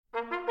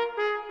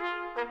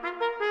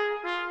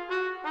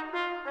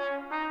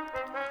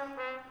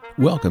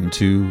Welcome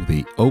to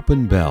The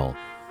Open Bell,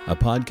 a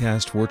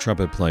podcast for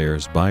trumpet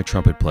players by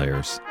trumpet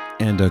players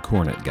and a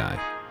cornet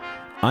guy.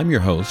 I'm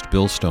your host,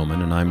 Bill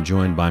Stoneman, and I'm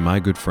joined by my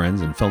good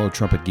friends and fellow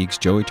trumpet geeks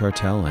Joey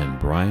Tartell and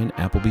Bryan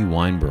Appleby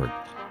Weinberg.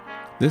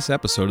 This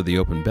episode of The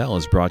Open Bell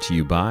is brought to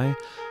you by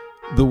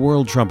the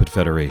World Trumpet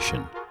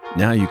Federation.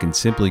 Now you can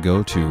simply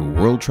go to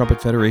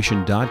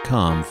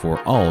worldtrumpetfederation.com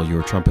for all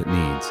your trumpet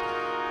needs.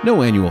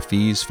 No annual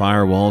fees,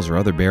 firewalls, or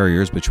other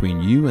barriers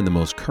between you and the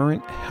most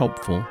current,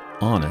 helpful,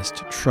 honest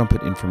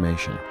trumpet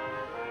information.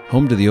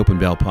 Home to the Open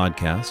Bell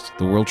podcast,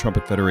 the World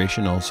Trumpet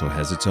Federation also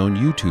has its own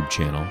YouTube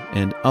channel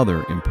and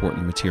other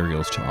important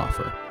materials to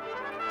offer.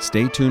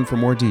 Stay tuned for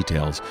more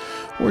details,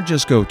 or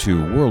just go to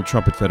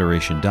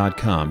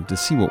worldtrumpetfederation.com to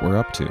see what we're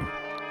up to.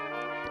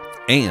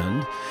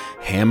 And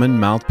Hammond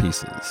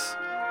Mouthpieces.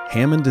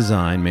 Hammond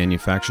Design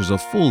manufactures a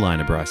full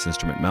line of brass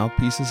instrument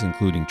mouthpieces,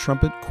 including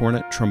trumpet,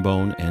 cornet,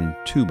 trombone, and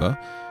tuba,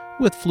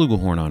 with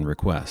flugelhorn on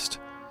request.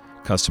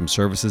 Custom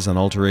services and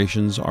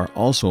alterations are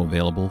also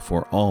available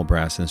for all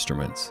brass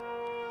instruments.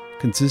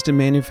 Consistent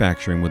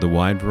manufacturing with a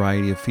wide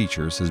variety of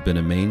features has been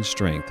a main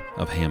strength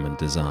of Hammond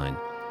Design.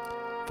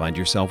 Find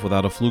yourself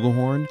without a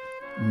flugelhorn?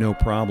 No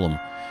problem.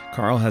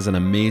 Carl has an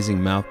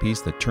amazing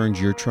mouthpiece that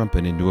turns your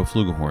trumpet into a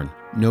flugelhorn.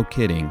 No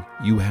kidding,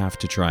 you have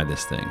to try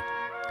this thing.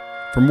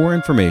 For more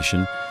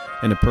information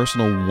and a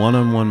personal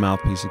one-on-one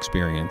mouthpiece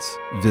experience,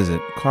 visit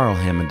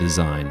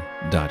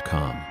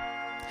carlhammonddesign.com.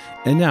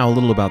 And now a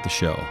little about the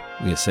show.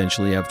 We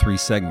essentially have 3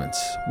 segments: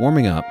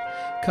 warming up,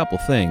 couple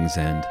things,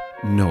 and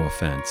no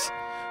offense.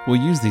 We'll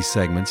use these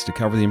segments to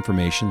cover the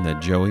information that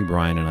Joey,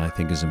 Bryan, and I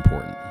think is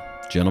important.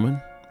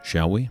 Gentlemen,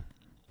 shall we?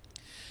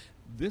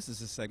 This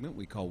is a segment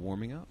we call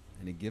Warming Up,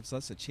 and it gives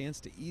us a chance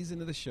to ease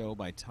into the show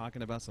by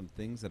talking about some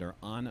things that are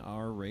on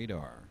our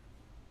radar.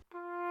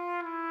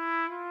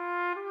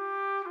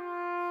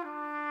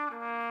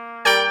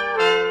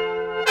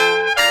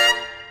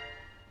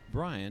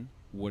 Bryan,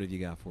 what have you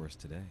got for us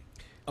today?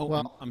 Oh,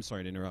 well, I'm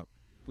sorry to interrupt.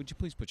 Would you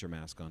please put your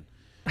mask on?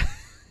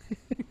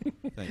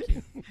 Thank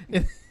you.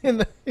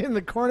 In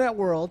the cornet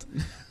world,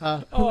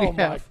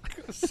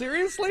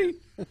 seriously?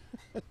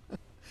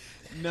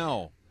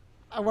 No.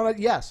 I want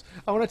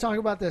to talk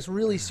about this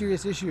really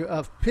serious issue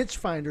of pitch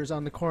finders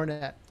on the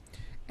cornet,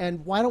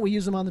 and why don't we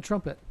use them on the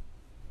trumpet?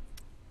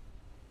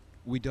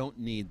 We don't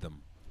need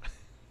them.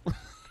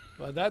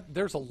 Well,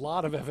 there's a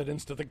lot of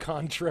evidence to the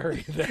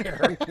contrary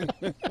there.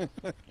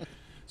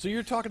 So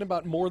you're talking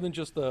about more than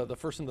just the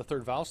first and the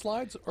third valve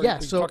slides? Or are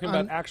you talking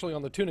about actually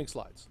on the tuning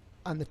slides?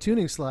 On the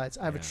tuning slides.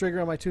 I have a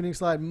trigger on my tuning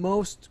slide. A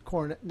lot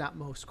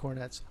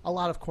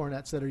of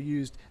cornets that are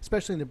used,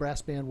 especially in the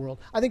brass band world.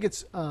 I think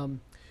it's, I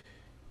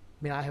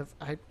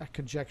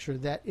conjecture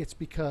that it's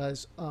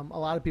because a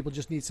lot of people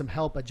just need some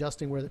help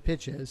adjusting where the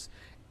pitch is.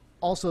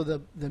 Also,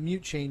 the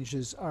mute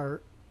changes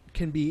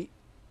can be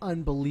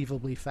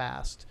unbelievably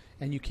fast,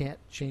 and you can't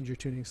change your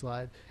tuning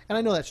slide. And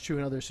I know that's true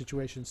in other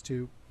situations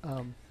too.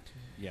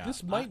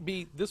 This might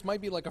be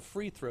like a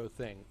free throw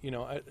thing. You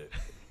know,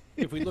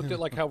 if we looked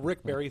at like how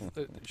Rick Barry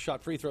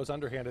shot free throws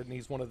underhanded, and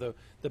he's one of the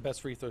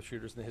best free throw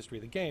shooters in the history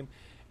of the game,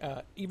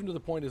 even to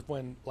the point is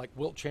when like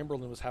Wilt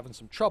Chamberlain was having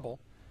some trouble,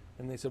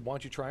 and they said, "Why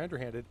don't you try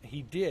underhanded?"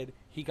 He did.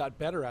 He got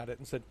better at it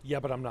and said, "Yeah,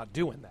 but I'm not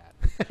doing that."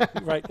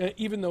 Right?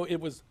 Even though it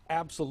was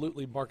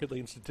absolutely markedly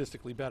and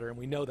statistically better, and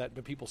we know that,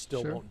 but people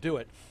still won't do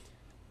it.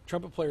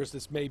 Trumpet players,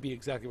 this may be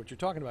exactly what you're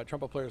talking about.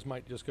 Trumpet players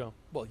might just go,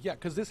 well, yeah,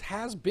 because this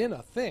has been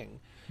a thing.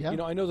 Yeah. You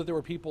know, I know that there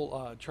were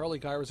people, Charlie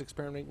Guy was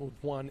experimenting with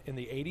one in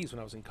the 80s when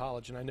I was in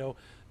college, and I know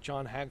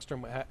John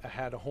Hagstrom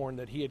had a horn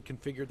that he had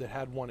configured that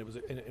had one. It was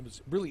a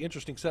really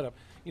interesting setup.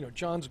 You know,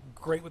 John's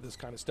great with this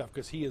kind of stuff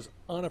because he is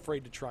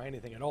unafraid to try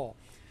anything at all.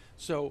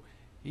 So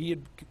he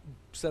had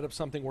set up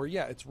something where,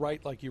 it's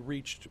right like you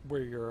reached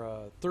where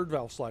your third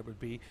valve slide would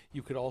be.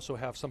 You could also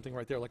have something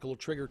right there, like a little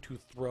trigger to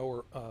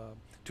throw or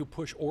to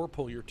push or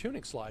pull your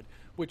tuning slide,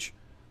 which,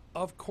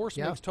 of course,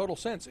 makes total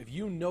sense. If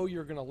you know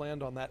you're going to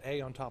land on that A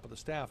on top of the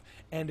staff,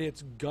 and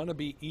it's going to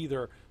be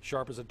either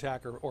sharp as a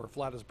tack or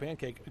flat as a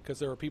pancake, because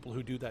there are people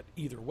who do that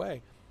either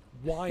way,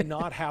 why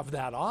not have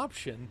that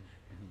option?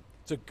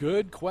 It's a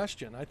good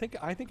question. I think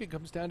it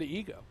comes down to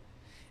ego.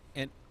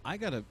 And I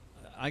gotta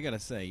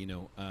say, I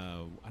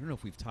don't know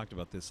if we've talked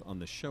about this on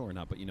the show or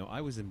not, but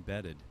I was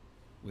embedded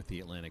with the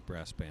Atlantic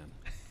Brass Band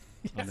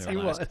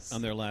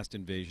on their last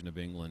invasion of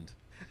England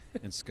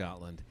and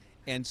Scotland.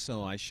 And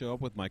so I show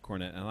up with my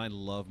cornet, and I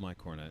love my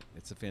cornet.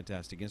 It's a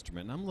fantastic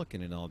instrument. And I'm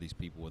looking at all these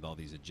people with all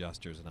these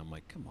adjusters, and I'm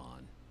like, come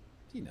on,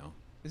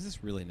 is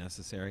this really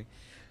necessary?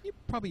 You're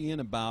probably in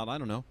about,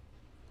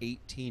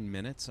 18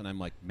 minutes, and I'm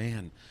like,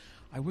 man,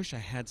 I wish I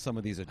had some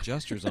of these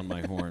adjusters on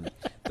my horn.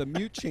 The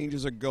mute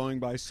changes are going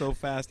by so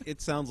fast,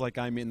 it sounds like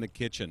I'm in the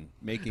kitchen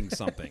making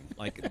something.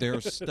 Like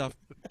there's stuff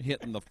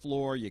hitting the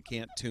floor you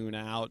can't tune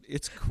out.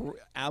 It's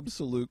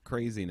absolute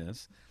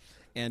craziness.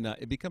 And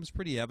it becomes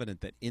pretty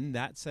evident that in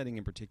that setting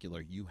in particular,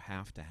 you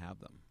have to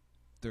have them.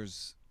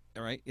 It's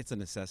a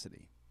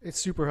necessity. It's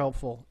super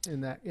helpful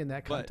in that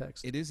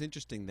context. But it is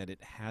interesting that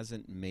it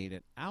hasn't made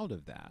it out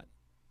of that.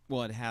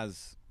 Well, it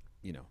has,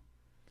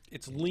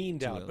 it's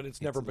leaned out, but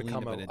it's never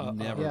become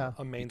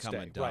a mainstay. Become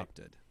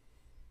adopted.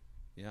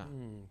 Right. Yeah.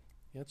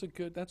 Yeah,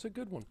 that's a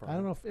good one, Bryan. I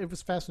don't know if it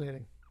was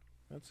fascinating.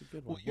 That's a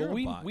good one. Well,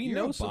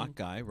 you're a Bach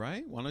guy,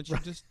 right? Why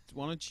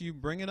don't you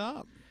bring it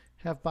up?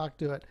 Have Bach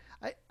do it.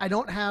 I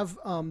don't have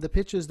the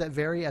pitches that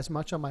vary as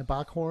much on my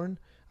Bach horn,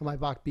 on my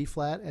Bach B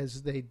flat,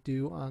 as they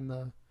do on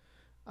the,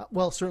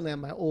 certainly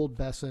on my old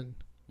Besson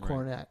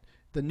cornet. Right.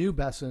 The new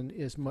Besson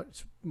is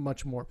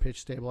much more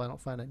pitch stable. I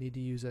don't find I need to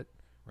use it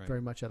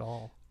very much at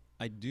all.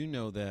 I do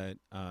know that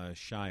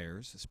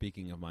Shires,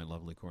 speaking of my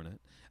lovely cornet,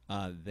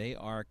 they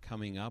are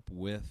coming up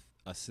with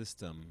a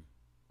system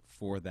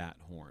for that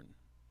horn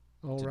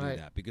do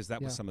that, because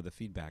that was some of the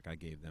feedback I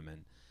gave them.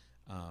 And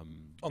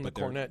on the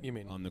cornet, you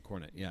mean? On the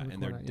cornet, yeah.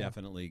 And they're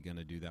definitely going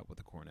to do that with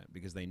the cornet,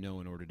 because they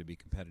know in order to be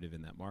competitive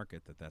in that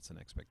market that's an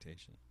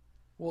expectation.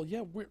 Well,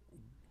 yeah,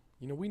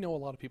 we know a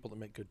lot of people that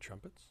make good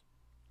trumpets.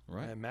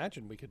 Right. I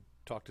imagine we could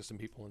talk to some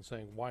people and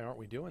saying, why aren't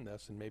we doing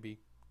this, and maybe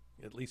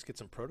at least get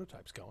some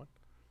prototypes going.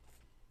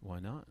 Why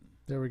not?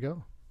 There we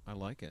go. I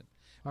like it.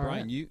 All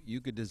Bryan, right.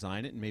 you could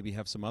design it and maybe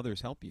have some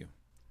others help you.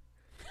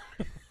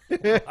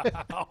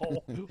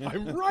 Wow.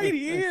 I'm right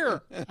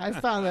here. I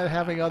found that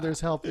having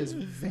others help is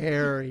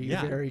very,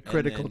 very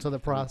critical to the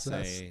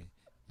process. Say,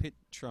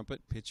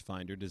 trumpet pitch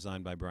finder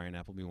designed by Bryan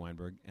Appleby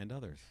Weinberg and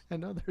others.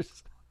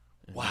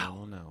 Wow. I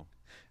don't know.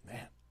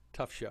 Man,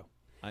 tough show.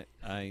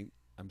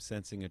 I'm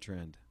sensing a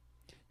trend.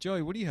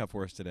 Joey, what do you have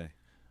for us today?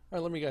 All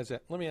right,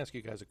 let me ask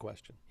you guys a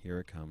question. Here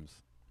it comes.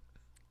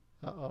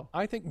 Uh-oh.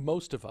 I think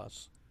most of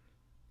us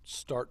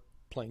start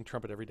playing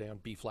trumpet every day on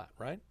B flat,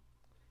 right?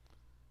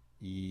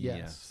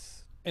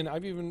 Yes. And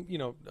I've even,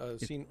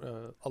 seen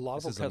a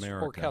lot of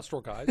orchestral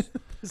guys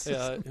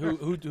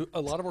who do a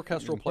lot of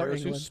orchestral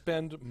players who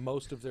spend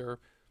most of their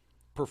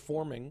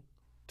performing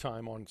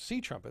time on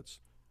C trumpets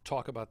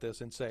talk about this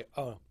and say,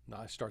 "Oh, no,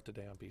 I start the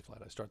day on B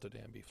flat. I start the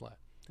day on B flat."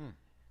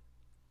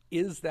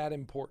 Is that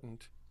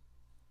important?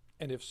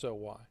 And if so,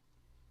 why?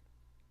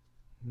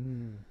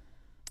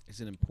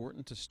 Is it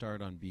important to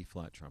start on B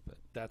flat trumpet?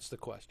 That's the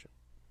question.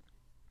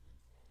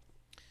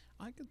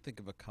 I could think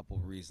of a couple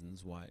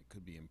reasons why it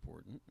could be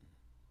important.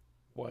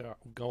 Why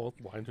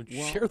don't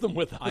you share them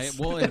with us?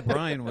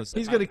 Bryan was.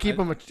 He's going to keep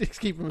them a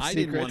secret. I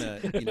didn't want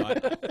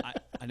to.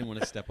 I didn't want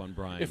to step on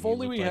Bryan. If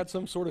only we had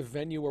some sort of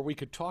venue where we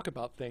could talk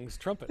about things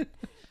trumpet.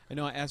 I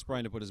know I asked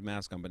Bryan to put his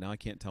mask on, but now I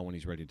can't tell when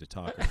he's ready to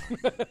talk.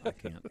 I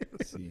can't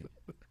see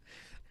it.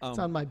 It's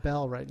on my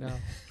bell right now.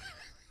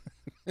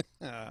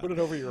 Put it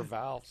over your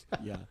valves.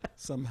 Yeah.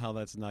 Somehow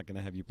that's not going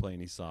to have you play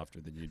any softer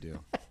than you do.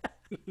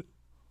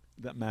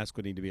 That mask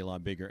would need to be a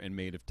lot bigger and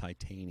made of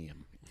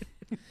titanium.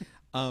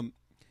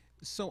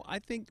 So I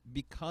think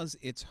because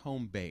it's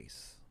home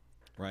base,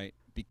 right?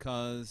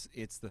 Because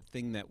it's the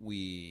thing that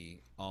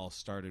we all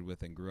started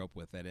with and grew up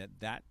with,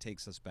 that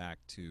takes us back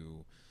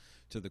to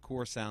the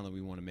core sound that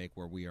we want to make,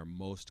 where we are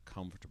most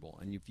comfortable.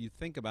 And if you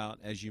think about,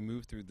 as you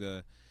move through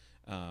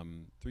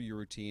through your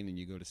routine and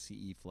you go to C,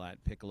 E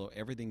flat, piccolo,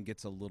 everything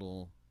gets a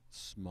little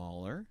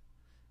smaller.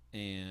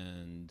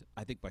 And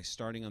I think by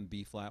starting on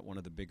B flat, one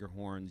of the bigger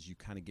horns, you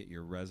kind of get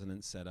your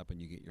resonance set up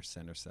and you get your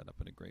center set up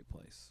in a great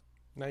place.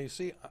 Now, you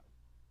see,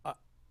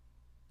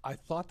 I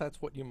thought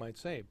that's what you might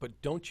say,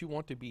 but don't you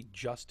want to be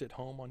just at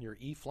home on your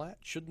E flat?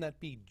 Shouldn't that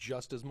be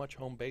just as much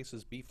home base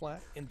as B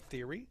flat in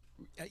theory?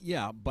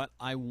 Yeah, but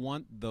I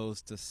want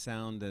those to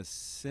sound as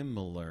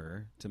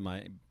similar to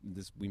my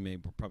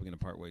we're probably going to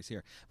part ways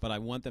here, but I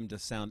want them to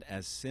sound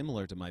as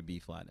similar to my B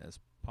flat as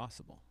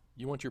possible.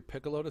 You want your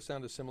piccolo to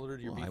sound as similar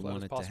to your B flat as possible?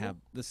 I want it to have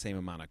the same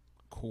amount of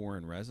core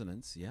and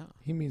resonance. Yeah.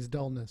 He means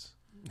dullness.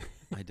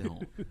 I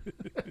don't.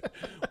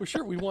 Well,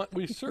 sure. We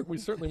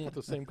certainly want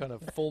the same kind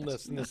of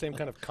fullness and the same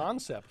kind of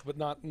concept, but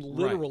not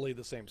literally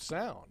the same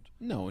sound.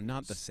 No,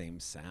 not the same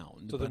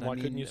sound. So then why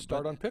couldn't you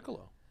start on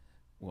piccolo?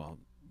 Well,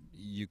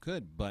 you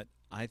could, but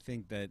I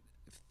think that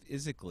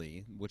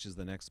physically, which is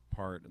the next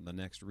part and the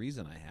next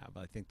reason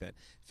I think that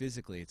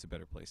physically it's a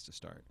better place to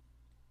start.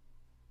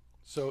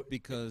 So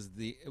because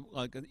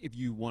if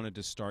you wanted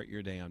to start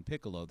your day on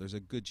piccolo, there's a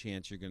good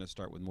chance you're going to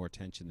start with more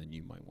tension than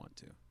you might want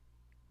to.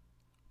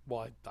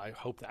 Well, I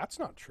hope that's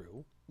not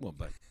true. Well,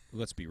 but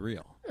let's be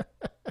real.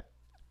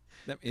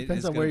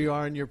 Depends on where you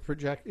are in your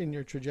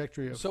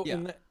trajectory of. So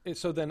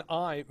then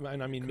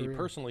me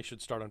personally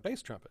should start on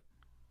bass trumpet.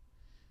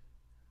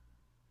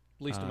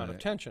 Least amount of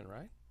tension,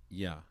 right?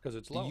 Yeah, because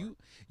it's lower.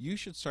 You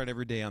should start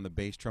every day on the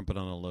bass trumpet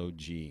on a low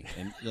G,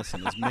 and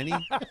listen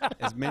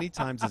as many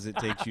times as it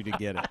takes you to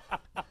get it.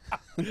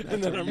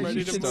 And then I'm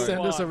ready to move on.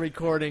 Send us a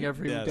recording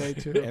every day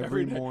too.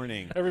 Every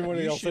morning. Every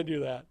morning I'll send you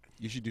that.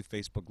 You should do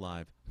Facebook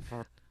Live.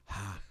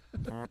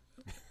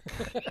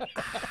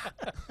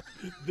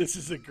 This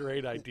is a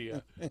great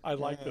idea. I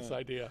like this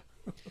idea.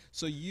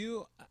 So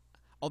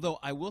although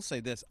I will say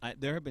this,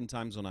 there have been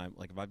times when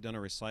if I've done a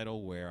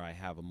recital where I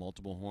have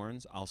multiple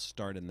horns, I'll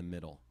start in the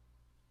middle.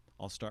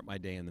 I'll start my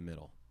day in the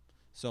middle.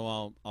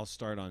 So I'll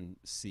start on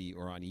C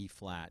or on E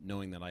flat,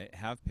 knowing that I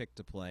have pick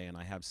to play and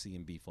I have C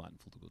and B flat and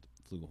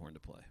flugelhorn to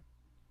play.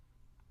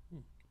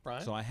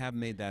 Bryan? So I have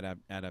made that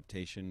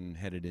adaptation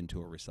headed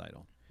into a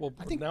recital. Well,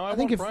 I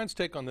want Brian's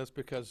take on this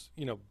because,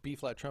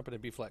 B-flat trumpet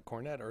and B-flat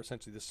cornet are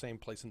essentially the same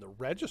place in the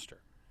register.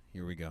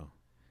 Here we go.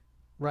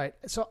 Right.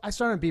 So I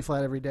started on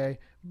B-flat every day,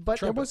 but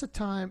Trumpet. there was a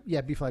time,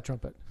 B-flat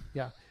trumpet.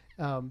 Yeah.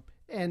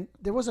 And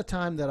there was a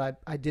time that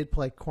I did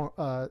play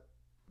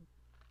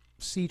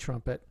C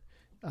trumpet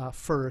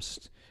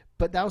first,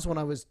 but that was when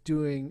I was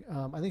doing,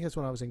 I think that's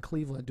when I was in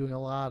Cleveland doing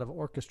a lot of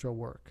orchestra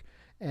work.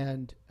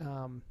 And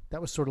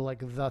that was sort of like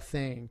the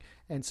thing.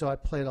 And so I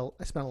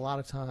spent a lot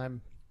of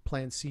time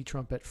playing C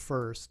trumpet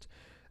first.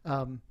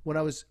 When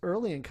I was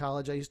early in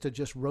college, I used to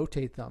just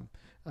rotate them.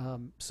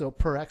 So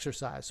per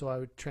exercise, so I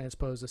would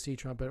transpose the C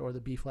trumpet or the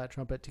B flat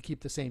trumpet to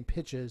keep the same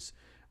pitches,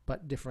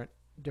 but different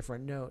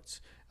notes.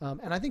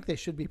 And I think they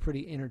should be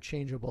pretty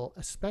interchangeable,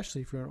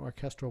 especially if you're an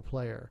orchestral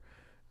player.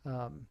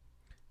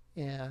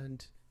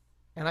 And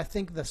I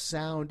think the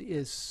sound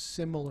is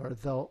similar,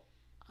 though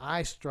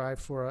I strive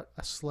for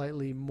a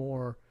slightly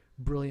more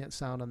brilliant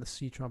sound on the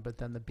C trumpet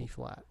than the B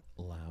flat.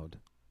 Loud.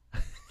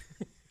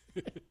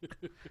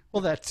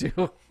 Well, that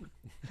too.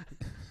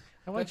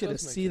 I want you to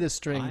see the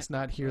strings,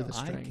 not hear the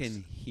strings. I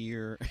can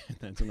hear.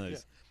 That's nice.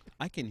 Yeah.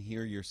 I can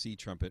hear your C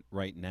trumpet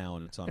right now,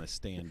 and it's on a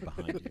stand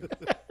behind you.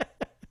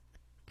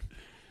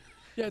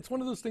 Yeah, it's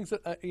one of those things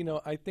that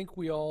I think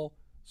we all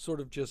sort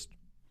of just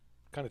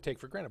kind of take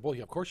for granted. Well,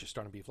 yeah, of course you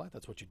start on B flat.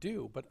 That's what you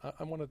do. But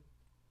I want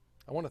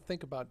to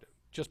think about,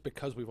 just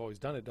because we've always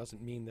done it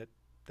doesn't mean that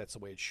that's the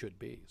way it should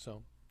be.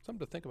 So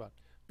something to think about.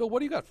 Bill, what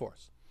do you got for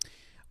us?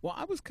 Well,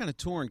 I was kind of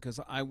torn because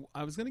I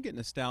was going to get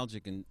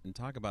nostalgic and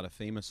talk about a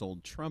famous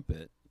old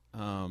trumpet,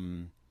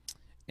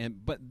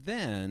 but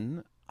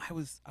then I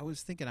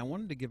was thinking I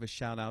wanted to give a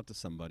shout out to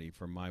somebody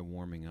for my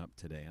warming up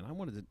today, and I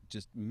wanted to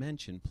just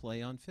mention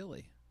Play on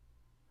Philly.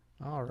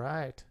 All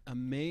right.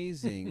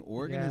 Amazing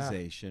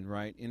organization,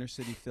 right? Inner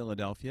city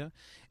Philadelphia.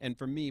 And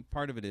for me,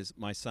 part of it is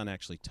my son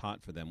actually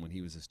taught for them when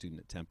he was a student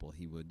at Temple.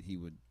 He would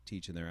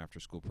teach in their after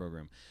school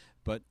program.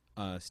 But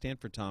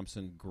Stanford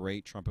Thompson,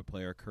 great trumpet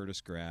player,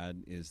 Curtis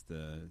Grad is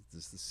the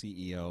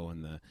CEO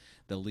and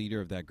the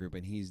leader of that group,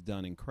 and he's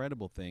done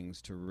incredible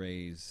things to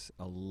raise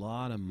a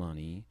lot of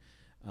money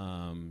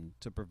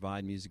to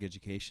provide music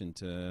education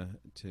to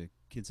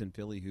kids in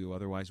Philly who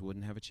otherwise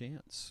wouldn't have a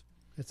chance.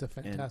 It's a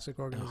fantastic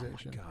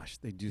organization. Oh my gosh,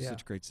 they do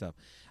such great stuff.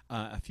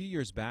 A few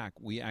years back,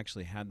 we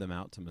actually had them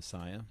out to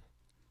Messiah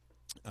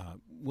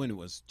when it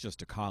was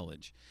just a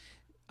college.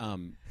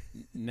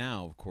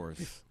 Now, of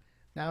course,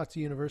 now it's a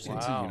university. Wow.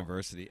 It's a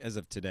university as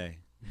of today.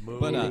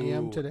 But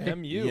today.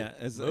 MU. Yeah,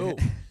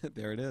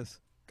 there it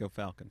is. Go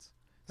Falcons.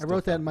 I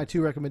wrote that in my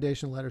 2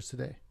 recommendation letters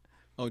today.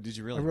 Oh, did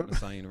you really? I wrote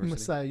Messiah University.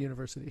 Messiah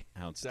University.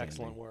 Outstanding.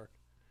 Excellent work.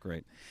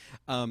 Great.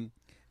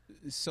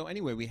 So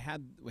anyway, we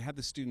had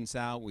the students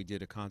out. We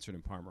did a concert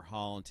in Palmer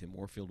Hall, and Tim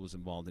Warfield was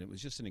involved, and it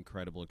was just an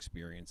incredible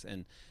experience.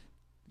 And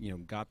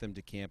got them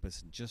to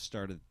campus and just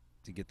started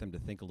to get them to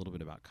think a little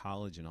bit about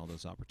college and all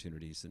those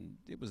opportunities, and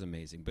it was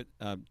amazing. But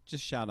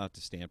just shout out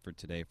to Stanford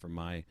today for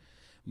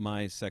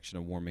my section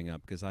of warming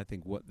up, because I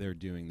think what they're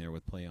doing there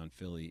with Play on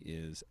Philly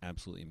is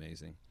absolutely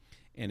amazing.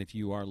 And if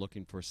you are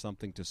looking for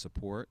something to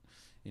support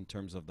in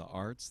terms of the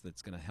arts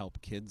that's going to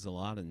help kids a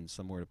lot and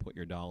somewhere to put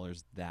your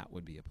dollars, that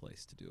would be a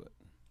place to do it.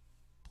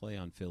 Play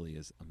on Philly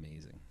is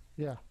amazing.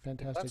 Yeah,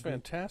 fantastic. That's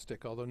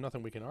fantastic, although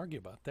nothing we can argue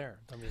about there.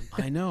 I mean,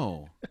 I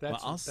know.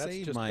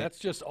 That's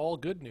just all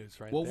good news,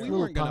 right? Well, there. we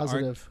weren't going to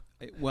positive.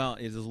 Well,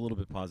 it is a little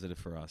bit positive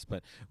for us,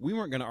 but we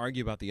weren't going to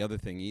argue about the other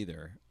thing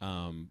either.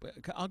 But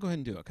I'll go ahead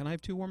and do it. Can I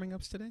have 2 warming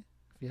ups today?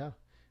 Yeah.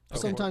 Okay.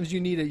 Sometimes you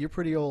need it. You're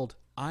pretty old.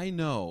 I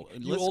know.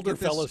 You older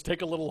fellas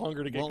take a little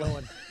longer to get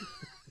going.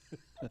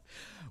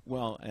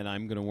 Well, and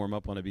I'm going to warm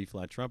up on a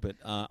B-flat trumpet.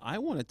 I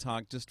want to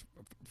talk just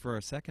for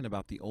a second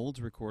about the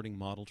Olds recording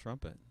model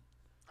trumpet.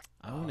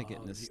 I want to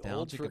get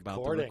nostalgic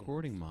about the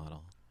recording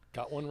model.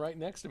 Got one right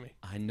next to me.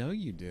 I know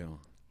you do,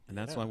 and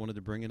that's why I wanted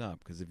to bring it up,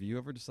 because if you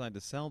ever decide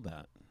to sell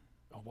that...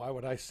 Oh, why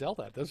would I sell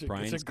that? That's a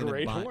Brian's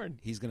great horn.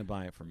 He's going to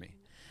buy it for me.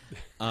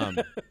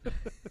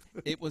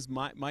 It was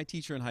my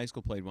teacher in high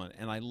school played one,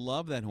 and I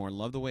love that horn.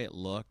 Loved the way it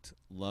looked.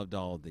 Loved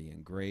all the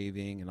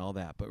engraving and all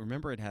that. But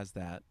remember, it has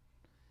that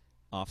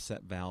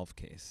offset valve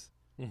case.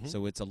 Mm-hmm.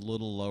 So it's a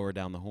little lower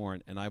down the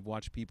horn, and I've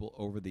watched people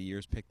over the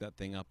years pick that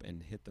thing up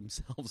and hit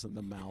themselves in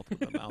the mouth with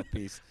the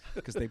mouthpiece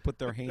because they put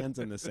their hands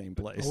in the same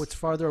place. Oh, it's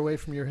farther away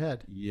from your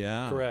head.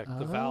 Yeah. Correct.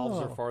 The valves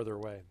are farther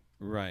away.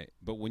 Right.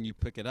 But when you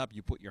pick it up,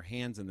 you put your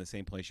hands in the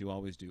same place you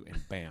always do, and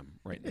bam,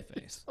 right in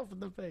the face. Up in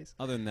the face.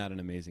 Other than that,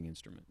 an amazing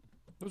instrument.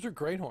 Those are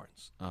great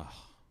horns. Oh,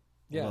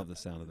 I love the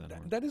sound of that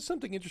horn. That is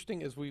something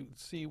interesting as we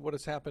see what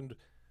has happened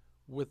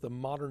with the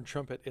modern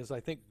trumpet, is I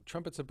think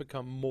trumpets have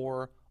become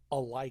more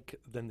alike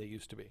than they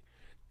used to be.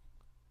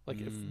 Like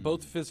if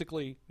both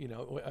physically,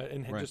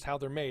 and just how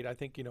they're made. I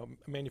think,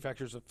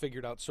 manufacturers have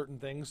figured out certain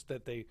things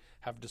that they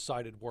have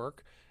decided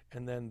work,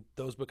 and then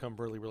those become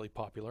really, really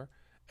popular.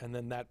 And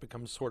then that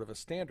becomes sort of a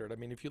standard. I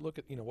mean, if you look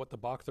at, what the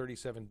Bach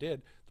 37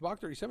 did, the Bach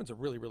 37 is a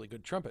really, really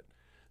good trumpet.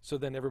 So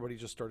then everybody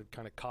just started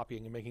kind of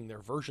copying and making their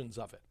versions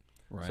of it.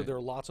 Right. So there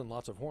are lots and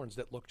lots of horns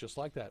that look just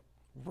like that.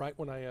 right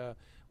when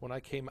I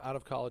came out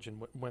of college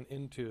and went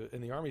in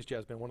the Army's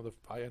jazz band.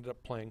 I ended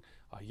up playing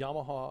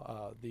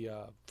Yamaha, the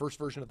first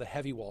version of the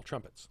heavy wall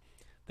trumpets.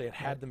 They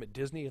had them at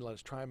Disney and let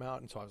us try them out,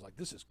 and so I was like,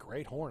 "This is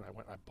great horn."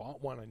 I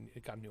bought one and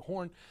got a new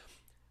horn.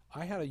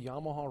 I had a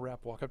Yamaha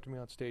rep walk up to me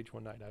on stage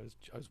one night.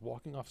 I was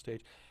walking off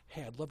stage.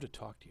 "Hey, I'd love to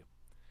talk to you.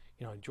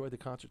 You know, I enjoyed the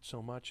concert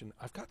so much, and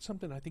I've got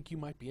something I think you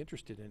might be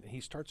interested in." And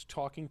he starts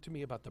talking to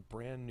me about the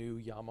brand new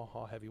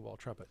Yamaha heavy wall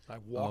trumpet. I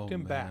walked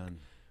him back.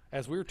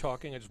 As we were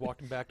talking, I just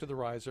walked him back to the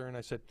riser, and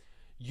I said,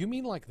 "You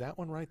mean like that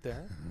one right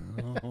there?"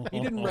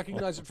 He didn't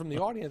recognize it from the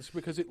audience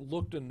because it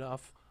looked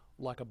enough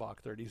like a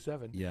Bach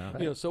 37. Yeah.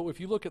 You know, so if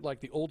you look at like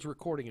the old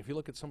recording, if you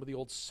look at some of the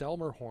old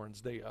Selmer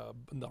horns, the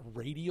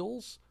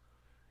radials,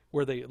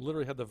 where they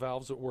literally had the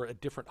valves that were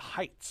at different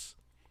heights.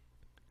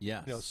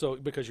 Yes. You know, so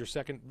because your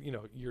second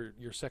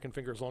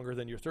finger is longer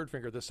than your third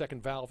finger, the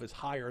second valve is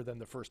higher than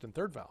the first and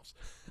third valves.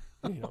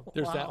 You know,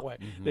 there's that way.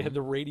 Mm-hmm. They had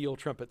the radial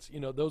trumpets. You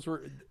know,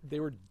 they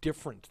were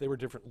different. They were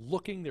different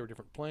looking. They were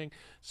different playing.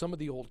 Some of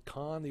the old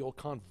Conn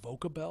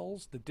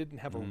Vocabells that didn't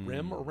have a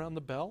rim around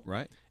the bell.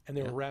 Right. And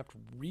they were wrapped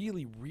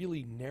really,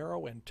 really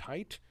narrow and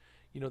tight.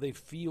 You know, they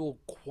feel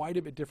quite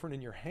a bit different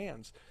in your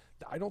hands.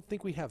 I don't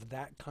think we have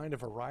that kind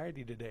of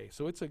variety today.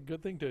 So it's a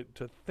good thing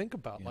to think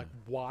about. Like,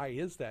 why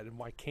is that and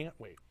why can't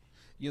we?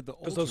 Yeah,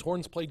 because those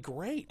horns played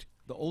great.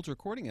 The old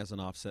recording has an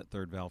offset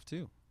third valve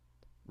too,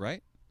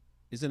 right?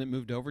 Isn't it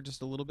moved over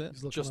just a little bit?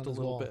 Just a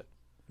little bit.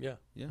 Yeah.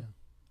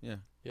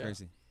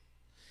 Crazy.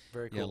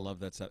 Very cool. Yeah, I love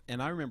that stuff.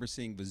 And I remember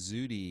seeing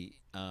Vizzuti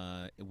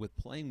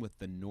playing with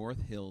the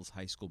North Hills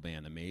High School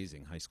Band,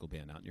 amazing high school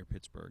band out near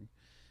Pittsburgh.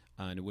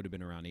 And it would have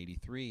been around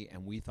 83,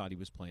 and we thought he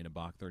was playing a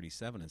Bach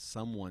 37. And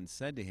someone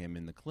said to him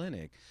in the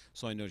clinic,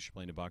 "So I noticed you're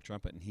playing a Bach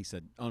trumpet." And he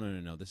said, "Oh,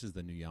 no, this is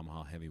the new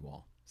Yamaha heavy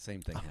wall."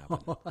 Same thing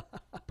happened.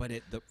 But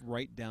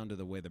right down to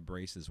the way the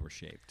braces were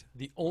shaped.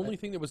 The only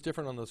thing that was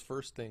different on those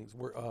first things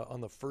were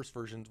on the first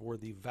versions were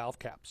the valve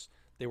caps.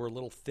 They were a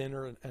little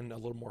thinner and a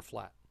little more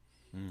flat.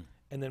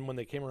 And then when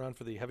they came around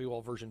for the heavy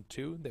wall version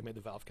 2, they made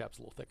the valve caps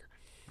a little thicker.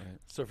 Right.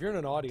 So if you're in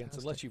an audience,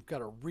 unless you've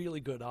got a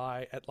really good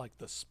eye at like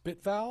the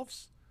spit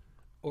valves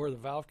or the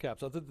valve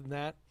caps, other than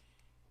that,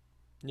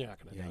 you're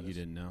not going to notice. You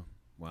didn't know.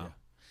 Wow. Yeah.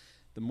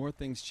 The more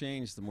things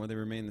change, the more they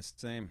remain the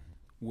same,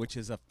 which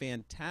is a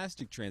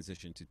fantastic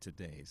transition to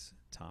today's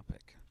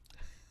topic.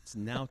 It's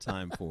now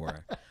time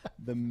for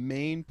the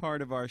main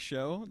part of our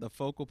show, the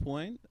focal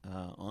point,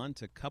 on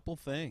to couple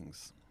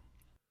things.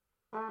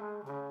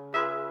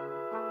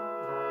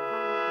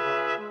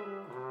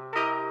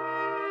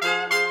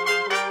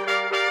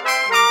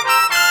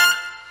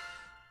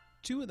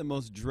 Two of the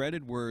most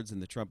dreaded words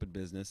in the trumpet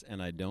business,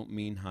 and I don't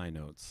mean high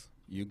notes.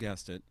 You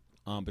guessed it,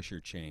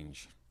 embouchure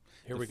change.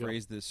 Here we go. The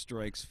phrase that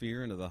strikes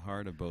fear into the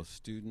heart of both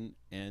student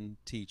and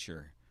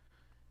teacher.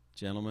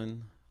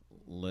 Gentlemen,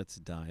 let's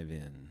dive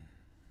in.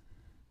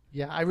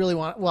 Yeah, I really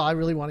want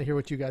to hear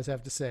what you guys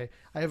have to say.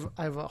 I have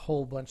a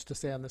whole bunch to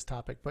say on this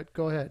topic, but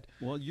go ahead.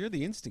 Well, you're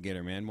the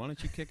instigator, man. Why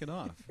don't you kick it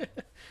off?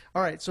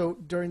 All right, so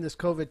during this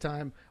COVID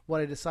time,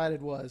 what I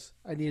decided was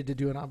I needed to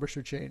do an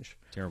embouchure change.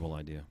 Terrible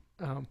idea.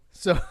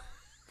 So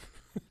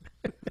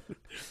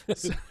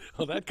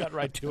well, that got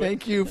right to it.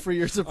 Thank you for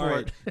your support. All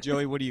right,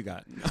 Joey, what do you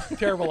got?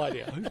 Terrible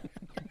idea.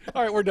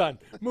 All right, we're done.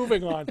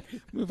 Moving on.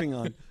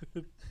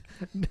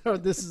 No,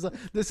 this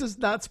is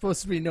not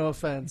supposed to be no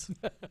offense.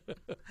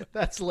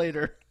 That's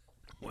later.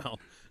 Well,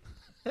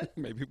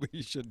 maybe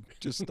we should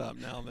just stop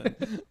now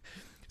then.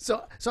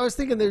 So I was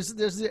thinking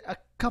there's a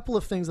couple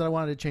of things that I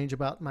wanted to change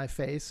about my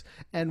face,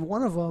 and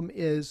one of them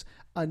is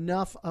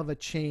enough of a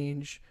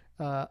change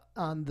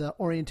on the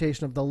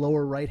orientation of the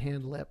lower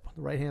right-hand lip,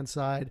 the right-hand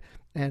side,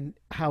 and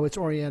how it's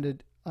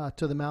oriented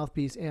to the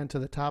mouthpiece and to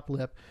the top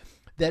lip,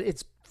 that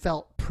it's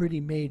felt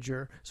pretty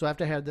major. So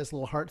after I had this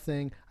little heart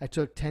thing, I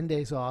took 10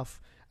 days off.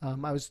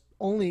 I was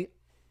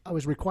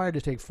required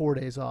to take 4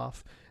 days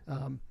off.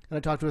 And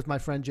I talked with my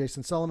friend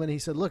Jason Sullivan. He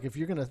said, look, if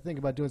you're going to think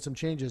about doing some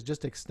changes,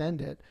 just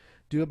extend it.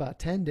 Do about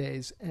 10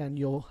 days, and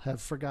you'll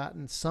have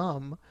forgotten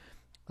some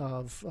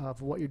of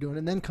what you're doing,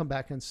 and then come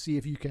back and see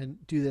if you can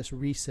do this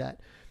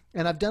reset.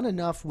 And I've done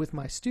enough with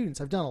my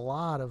students. I've done a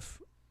lot of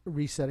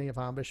resetting of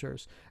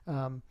embouchures.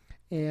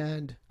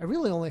 And I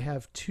really only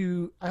have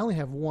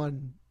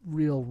one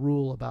real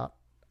rule about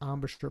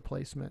embouchure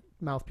placement,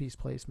 mouthpiece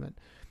placement.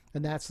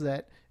 And that's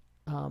that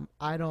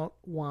I don't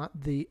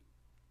want the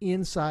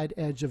inside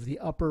edge of the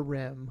upper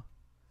rim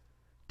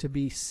to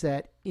be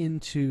set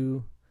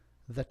into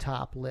the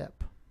top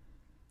lip.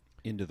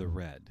 Into the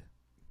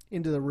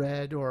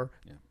red or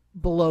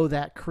below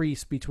that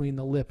crease between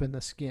the lip and the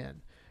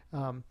skin.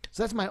 So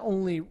that's my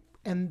only,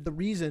 and the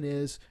reason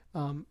is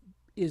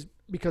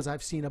because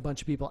I've seen a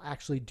bunch of people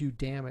actually do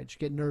damage,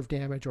 get nerve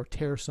damage or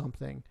tear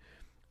something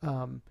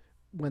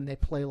when they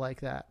play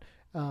like that.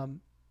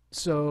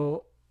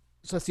 So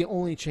that's the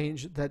only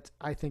change that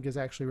I think is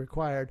actually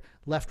required.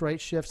 Left-right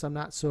shifts I'm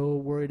not so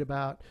worried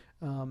about,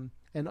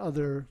 and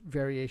other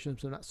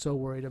variations I'm not so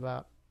worried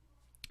about.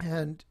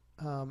 And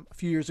a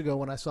few years ago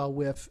when I saw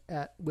Whiff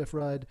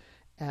Rudd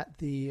at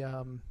the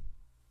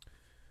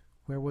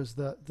where was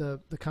the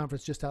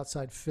conference just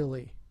outside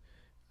Philly?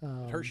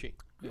 Hershey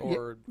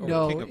or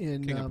no,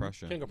 King of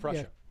Prussia. King of Prussia.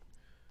 Yeah.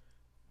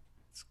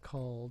 It's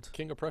called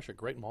King of Prussia,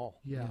 great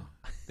mall. Yeah.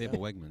 They have a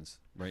Wegmans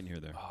right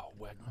near there. Oh,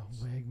 Wegmans.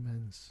 Oh,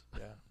 Wegmans.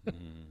 Yeah.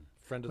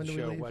 Friend of the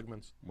show,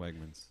 Wegmans.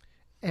 Wegmans.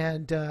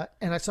 And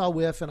I saw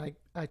Whiff, and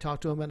I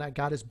talked to him, and I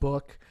got his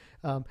book,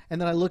 and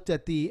then I looked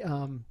at the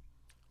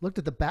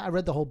back. I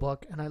read the whole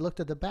book, and I looked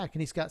at the back,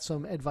 and he's got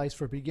some advice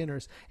for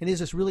beginners, and he has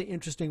this really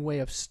interesting way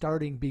of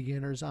starting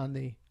beginners on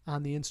the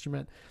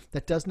instrument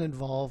that doesn't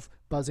involve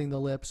buzzing the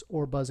lips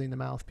or buzzing the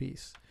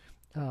mouthpiece.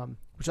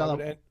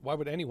 Why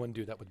would anyone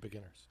do that with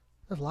beginners?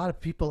 A lot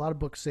of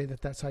books say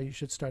that that's how you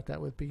should start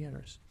that with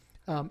beginners.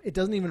 It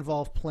doesn't even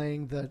involve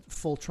playing the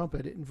full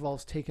trumpet. It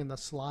involves taking the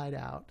slide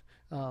out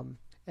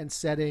and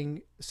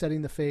setting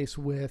the face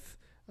with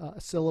a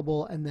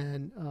syllable, and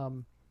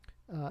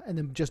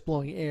then just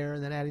blowing air,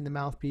 and then adding the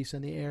mouthpiece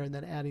and the air, and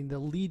then adding the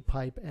lead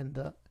pipe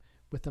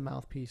with the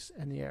mouthpiece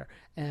and the air.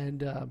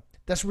 And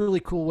that's a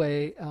really cool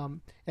way,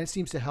 and it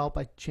seems to help.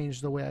 I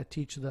changed the way I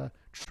teach the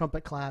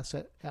trumpet class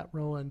at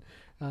Rowan,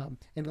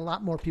 and a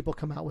lot more people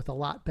come out with a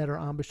lot better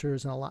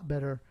embouchures and a lot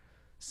better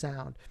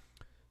sound.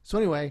 So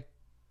anyway,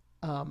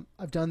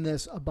 I've done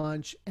this a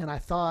bunch, and I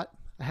thought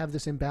I have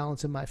this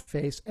imbalance in my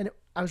face, and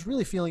I was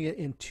really feeling it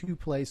in two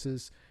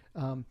places.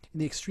 In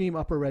the extreme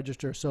upper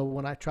register, so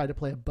when I tried to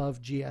play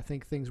above G, I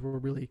think things were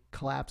really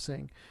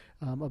collapsing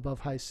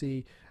above high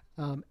C.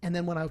 And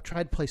then when I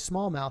tried to play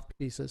small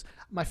mouthpieces,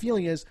 my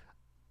feeling is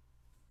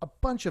a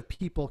bunch of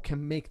people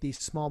can make these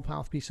small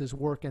mouthpieces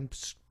work and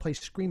play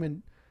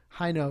screaming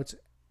high notes.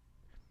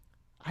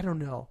 I don't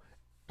know.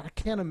 I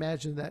can't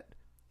imagine that,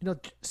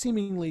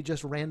 seemingly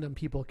just random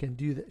people can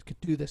do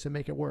this and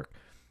make it work.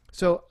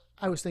 So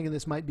I was thinking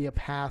this might be a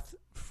path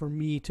for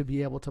me to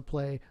be able to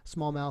play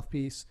small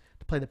mouthpiece,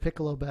 to play the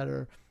piccolo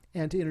better,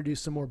 and to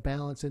introduce some more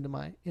balance into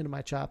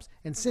my chops.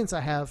 And since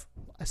I have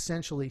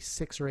essentially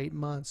 6 or 8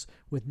 months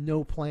with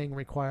no playing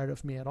required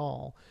of me at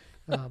all,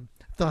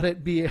 thought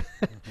it'd be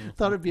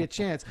a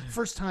chance.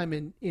 First time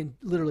in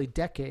literally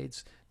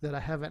decades that I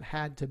haven't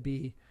had to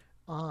be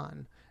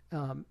on.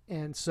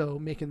 And so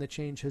making the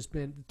change has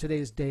been,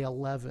 today's day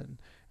 11.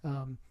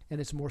 And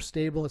it's more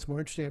stable. It's more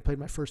interesting. I played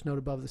my first note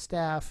above the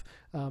staff,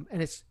 and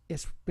it's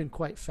been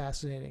quite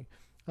fascinating.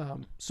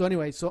 So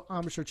anyway,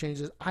 embouchure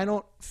changes. I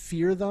don't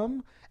fear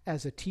them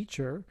as a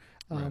teacher.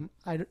 Right.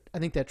 I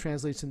think that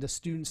translates into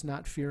students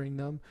not fearing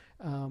them,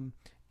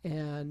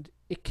 and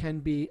it can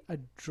be a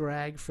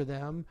drag for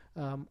them.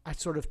 I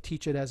sort of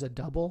teach it as a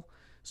double.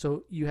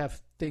 So you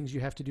have things you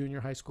have to do in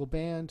your high school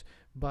band,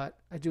 but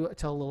I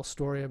tell a little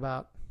story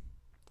about.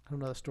 I don't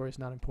know, the story's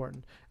not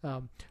important.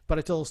 But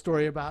I tell a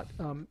story about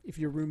if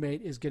your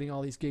roommate is getting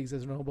all these gigs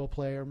as an oboe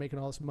player, making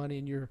all this money,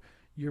 and you're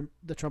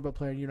the trumpet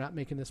player and you're not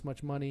making this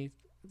much money.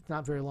 It's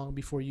not very long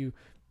before you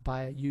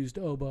buy a used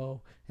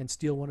oboe and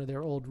steal one of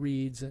their old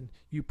reeds, and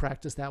you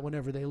practice that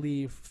whenever they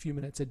leave, a few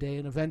minutes a day,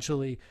 and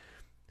eventually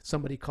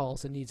somebody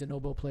calls and needs an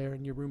oboe player,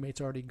 and your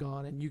roommate's already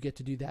gone, and you get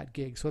to do that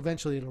gig. So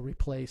eventually it'll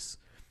replace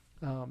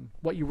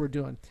what you were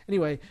doing.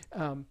 Anyway,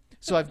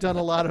 so I've done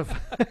a lot of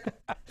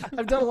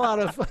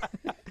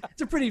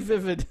it's a pretty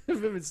vivid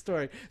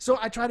story. So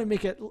I try to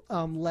make it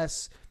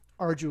less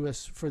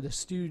arduous for the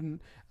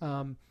student,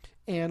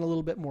 and a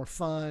little bit more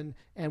fun.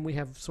 And we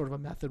have sort of a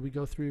method we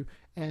go through,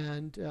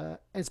 and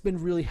it's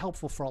been really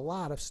helpful for a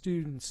lot of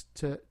students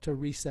to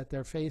reset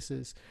their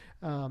faces.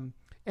 And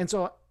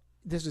so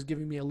this is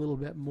giving me a little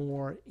bit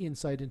more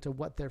insight into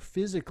what they're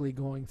physically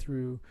going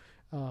through.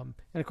 And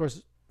of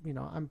course,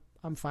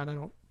 I'm fine.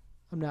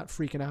 I'm not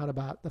freaking out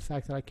about the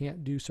fact that I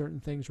can't do certain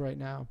things right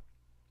now.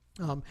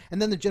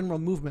 And then the general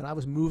movement. I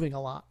was moving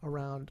a lot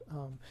around.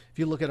 If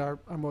you look at our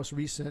most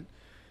recent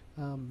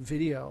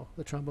video,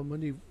 the Trombone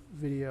Mundi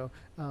video,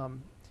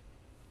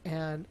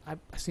 and I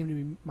seem to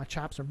be, my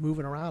chops are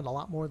moving around a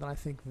lot more than I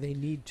think they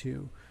need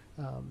to.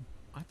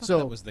 I thought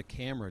that was the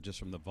camera just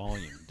from the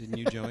volume. Didn't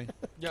you, Joey?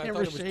 Yeah, I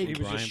thought he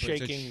was just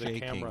shaking the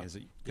camera.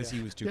 Because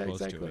he was too close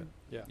to it.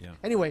 Yeah.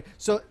 Anyway,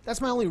 so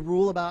that's my only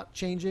rule about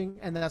changing,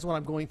 and that's what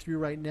I'm going through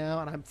right now,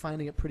 and I'm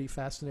finding it pretty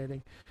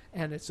fascinating.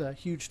 And it's a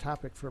huge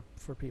topic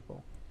for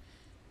people.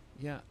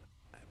 Yeah.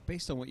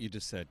 Based on what you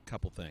just said,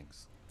 couple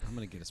things. I'm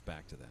going to get us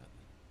back to that.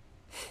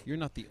 You're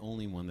not the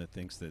only one that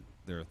thinks that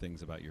there are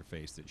things about your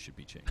face that should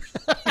be changed.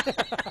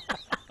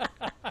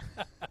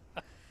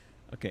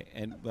 Okay,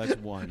 and that's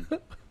one.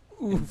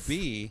 And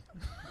B,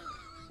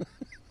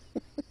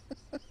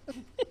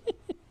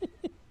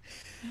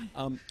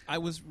 I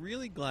was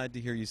really glad to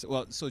hear you say,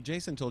 so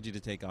Jason told you to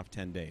take off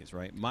 10 days,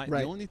 right? Right.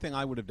 The only thing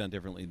I would have done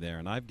differently there,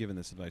 and I've given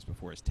this advice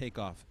before, is take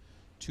off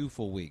 2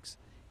 full weeks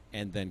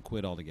and then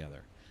quit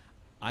altogether.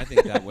 I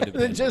think that would have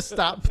been... Then just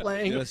stop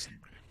playing. Just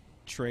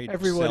trade,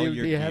 everybody sell would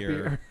your be gear,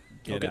 happier.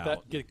 Get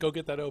out. Go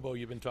get that oboe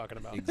you've been talking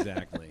about.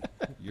 Exactly.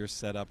 You're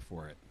set up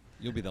for it.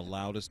 You'll be the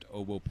loudest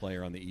oboe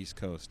player on the East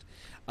Coast.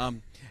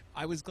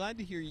 I was glad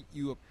to hear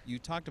you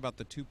talked about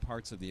the 2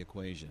 parts of the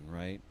equation,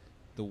 right?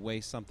 The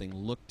way something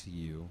looked to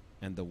you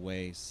and the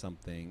way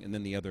something, and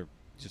then the other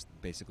just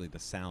basically the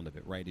sound of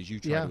it, right? As you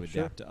try to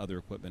adapt to other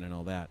equipment and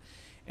all that.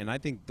 And I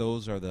think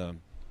those are the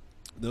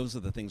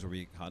things where we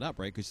get caught up,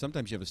 right? Because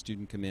sometimes you have a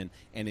student come in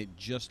and it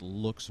just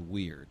looks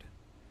weird.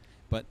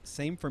 But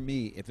same for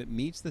me, if it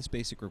meets this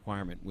basic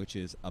requirement, which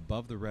is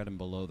above the red and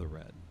below the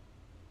red,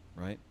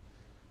 right?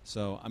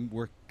 So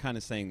we're kind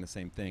of saying the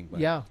same thing.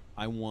 But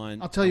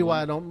I'll tell you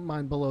why I don't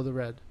mind below the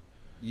red.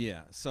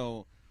 Yeah.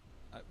 So,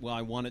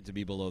 I want it to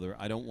be below the red.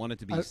 I don't want it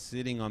to be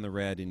sitting on the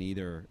red in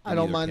either. I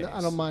don't mind.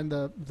 I don't mind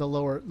the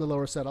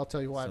lower set. I'll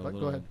tell you why. So but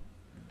go ahead.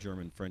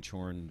 German French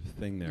horn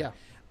thing there.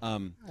 Yeah.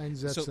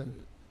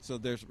 So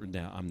there's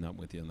now. I'm not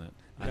with you on that.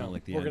 I don't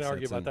like the. We're going to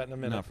argue about that in a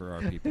minute. Not for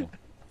our people.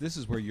 This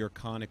is where your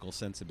conical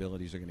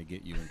sensibilities are going to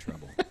get you in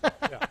trouble.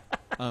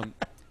 Yeah.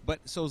 But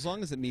so as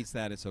long as it meets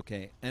that, it's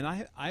okay. And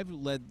I've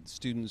led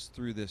students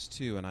through this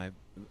too, and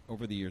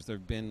over the years, there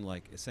have been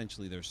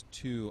essentially there's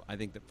two, I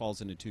think that falls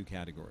into two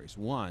categories.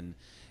 One,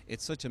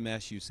 it's such a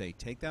mess, you say,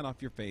 take that off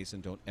your face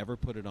and don't ever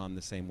put it on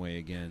the same way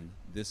again.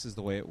 This is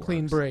the way it works.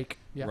 Clean break.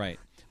 Yeah. Right.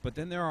 But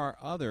then there are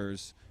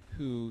others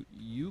who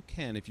you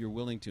can, if you're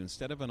willing to,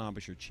 instead of an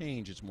embouchure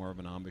change, it's more of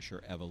an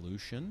embouchure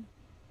evolution.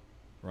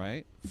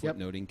 Right?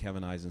 Footnoting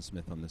Kevin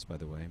Eisensmith on this, by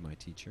the way, my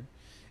teacher,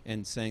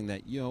 and saying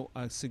that,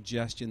 a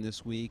suggestion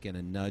this week and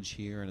a nudge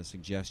here and a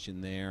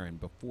suggestion there, and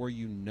before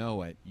you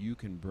know it, you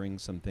can bring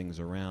some things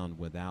around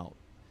without,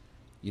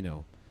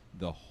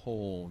 the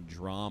whole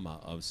drama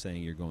of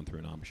saying you're going through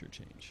an embouchure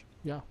change.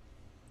 Yeah.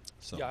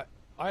 So. Yeah,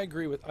 I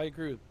agree with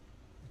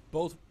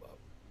both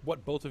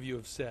what both of you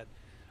have said.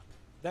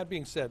 That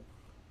being said,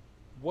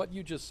 what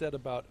you just said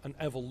about an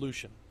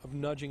evolution of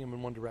nudging him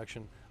in one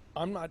direction,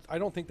 I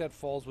don't think that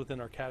falls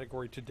within our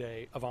category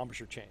today of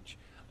embouchure change.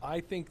 I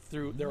think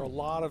there are a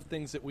lot of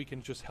things that we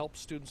can just help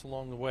students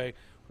along the way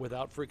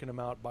without freaking them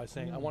out by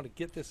saying, I want to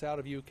get this out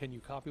of you. Can you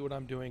copy what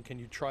I'm doing? Can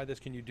you try this?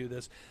 Can you do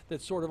this?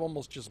 That sort of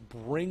almost just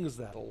brings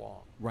that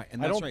along. Right,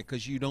 and that's right,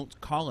 because you don't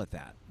call it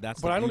that.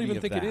 But I don't even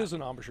think it is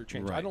an embouchure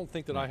change. Right. I don't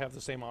think that I have the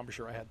same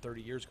embouchure I had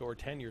 30 years ago or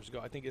 10 years ago.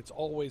 I think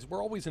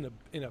we're always in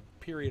a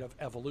period of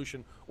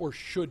evolution, or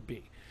should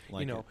be.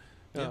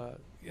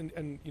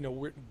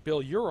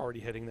 Bill, you're already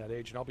hitting that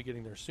age, and I'll be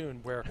getting there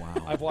soon, where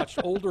I've watched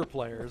older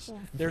players.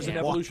 There's an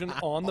evolution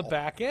on the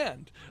back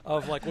end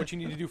of what you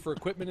need to do for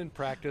equipment and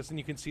practice, and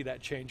you can see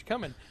that change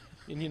coming.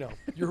 And,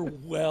 you're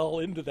well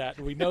into that,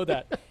 and we know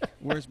that.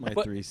 Where's my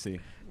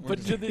 3C?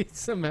 But need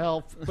some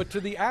help. But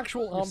to the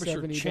actual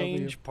embouchure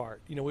change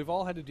part, we've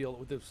all had to deal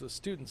with this as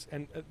students,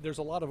 and there's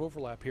a lot of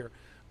overlap here.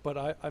 But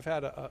I've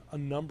had a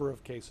number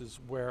of cases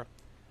where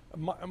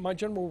my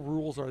general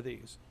rules are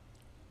these.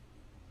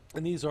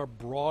 And these are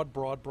broad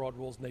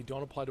rules, and they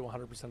don't apply to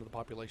 100% of the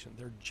population.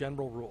 They're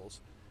general rules.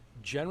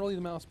 Generally,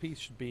 the mouthpiece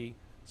should be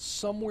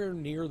somewhere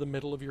near the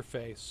middle of your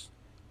face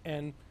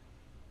and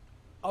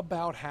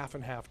about half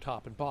and half,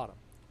 top and bottom.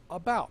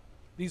 About.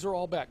 These are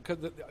all back.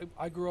 Because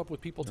I grew up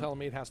with people telling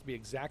me it has to be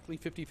exactly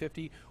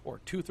 50-50 or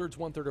 2/3,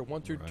 1/3, or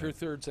 1/3,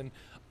 2/3, and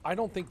I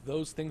don't think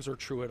those things are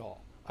true at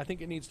all. I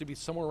think it needs to be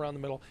somewhere around the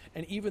middle,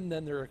 and even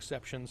then there are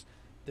exceptions.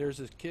 There's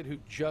this kid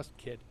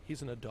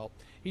he's an adult.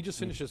 He just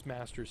finished his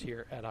master's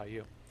here at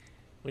IU.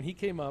 When he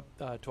came up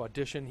to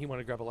audition, he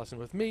wanted to grab a lesson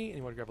with me, and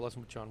he wanted to grab a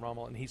lesson with John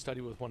Rommel, and he studied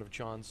with one of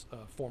John's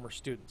former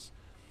students.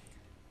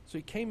 So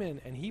he came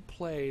in, and he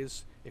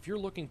plays, if you're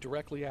looking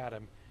directly at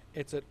him,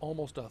 it's at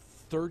almost a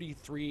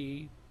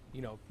 33,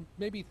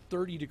 maybe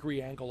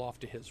 30-degree angle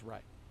off to his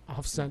right.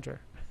 Off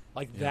center.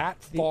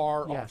 That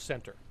far off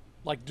center.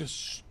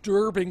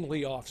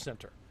 Disturbingly off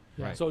center.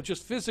 Right. So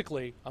just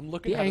physically, I'm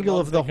looking at the angle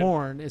of the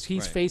horn is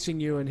he's facing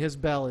you, and his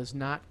bell is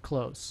not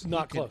close.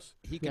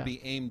 He can be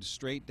aimed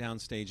straight down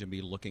stage and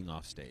be looking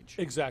off stage.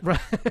 Exactly.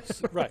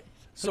 Right.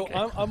 So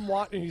I'm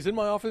watching. He's in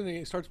my office, and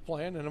he starts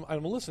playing, and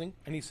I'm listening,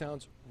 and he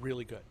sounds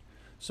really good.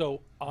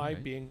 So I,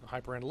 being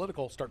hyper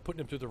analytical, start putting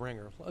him through the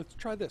ringer. Let's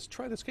try this.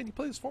 Try this. Can you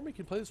play this for me?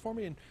 Can you play this for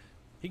me? And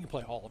he can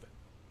play all of it,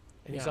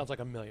 and he sounds like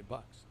 $1 million.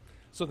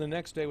 So the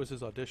next day was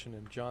his audition,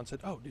 and John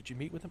said, "Oh, did you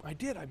meet with him?" I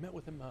did. I met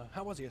with him.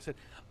 How was he? I said,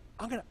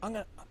 "I'm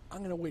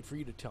gonna wait for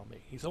you to tell me."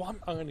 He said, "Well,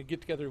 I'm gonna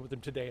get together with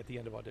him today at the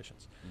end of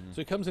auditions."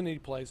 So he comes in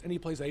and he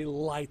plays a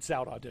lights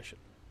out audition,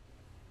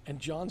 and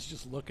John's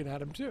just looking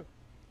at him too.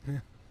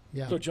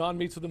 Yeah. So John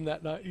meets with him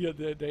that night,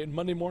 that day, and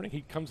Monday morning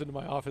he comes into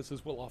my office,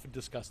 as we'll often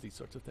discuss these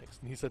sorts of things,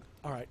 and he said,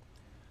 "All right,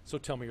 so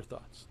tell me your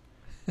thoughts."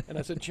 And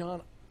I said,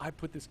 "John, I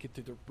put this kid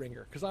through the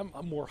ringer because I'm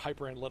more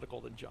hyper analytical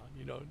than John,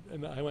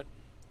 And I went,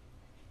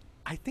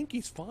 I think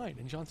he's fine.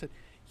 And John said,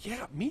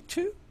 yeah, me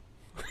too.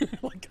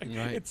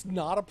 It's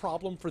not a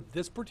problem for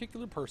this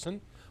particular person.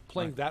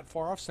 Playing that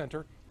far off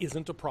center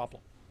isn't a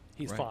problem.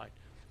 He's fine.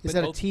 Is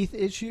that a teeth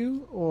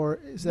issue, or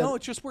is that... No,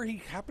 it's just where he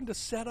happened to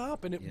set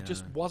up, and it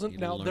just wasn't.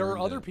 Now, there are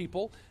other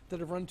people that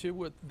have run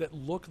to that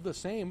look the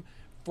same,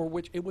 for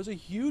which it was a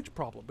huge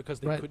problem because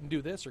they couldn't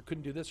do this, or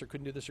couldn't do this, or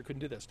couldn't do this, or couldn't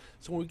do this.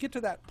 So when we get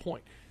to that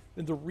point,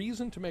 then the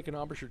reason to make an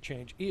embouchure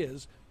change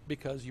is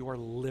because you are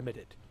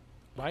limited.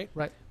 Right.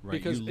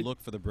 Because you look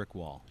for the brick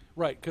wall.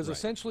 Right, because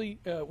essentially,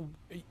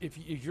 if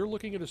you're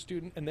looking at a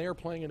student and they are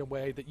playing in a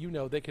way that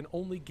they can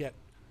only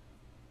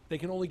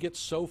get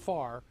so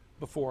far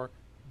before,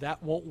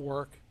 that won't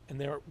work, and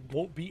they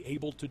won't be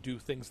able to do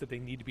things that they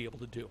need to be able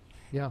to do.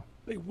 Yeah.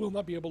 They will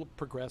not be able to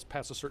progress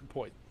past a certain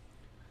point.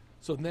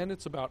 So then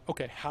it's about,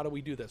 okay, how do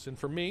we do this? And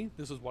for me,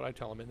 this is what I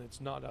tell them, and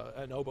it's not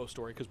an oboe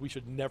story, because we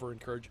should never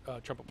encourage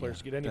trumpet players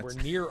to get anywhere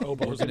near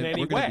oboes in any way.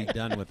 We're going to be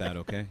done with that,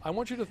 okay? I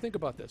want you to think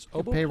about this.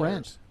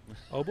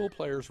 Oboe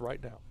players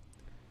right now,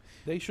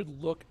 they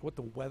should look at what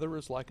the weather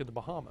is like in the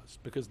Bahamas,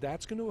 because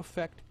that's going to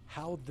affect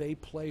how they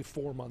play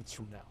 4 months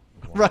from now.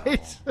 Wow.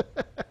 Right?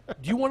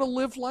 Do you want to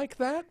live like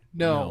that?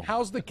 No.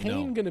 How's the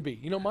cane going to be?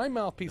 My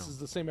mouthpiece is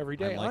the same every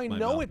day. I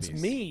know it's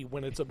me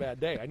when it's a bad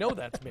day. I know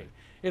that's me.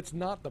 It's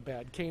not the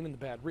bad cane and the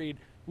bad reed.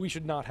 We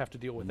should not have to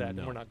deal with that,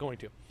 and we're not going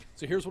to.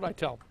 So here's what I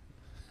tell them.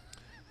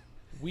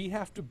 We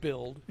have to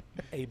build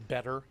a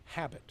better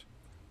habit.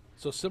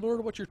 So similar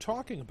to what you're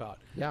talking about,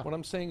 what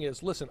I'm saying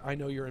is, listen, I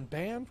know you're in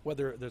band,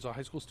 whether there's a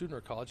high school student or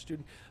a college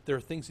student, there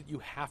are things that you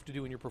have to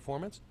do in your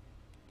performance.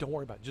 Don't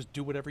worry about it. Just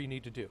do whatever you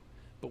need to do.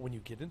 But when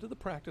you get into the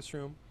practice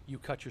room, you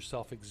cut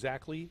yourself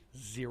exactly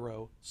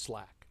 0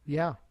 slack.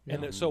 Yeah.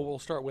 And so we'll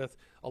start with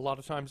a lot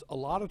of times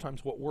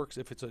what works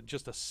if it's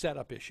just a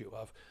setup issue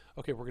of,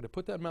 okay, we're going to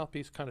put that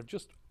mouthpiece kind of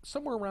just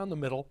somewhere around the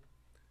middle,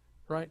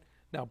 right?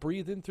 Now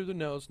breathe in through the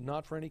nose,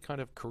 not for any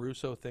kind of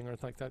Caruso thing or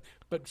anything like that,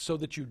 but so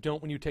that you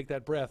don't, when you take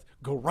that breath,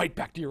 go right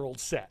back to your old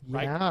set,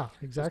 right? Yeah,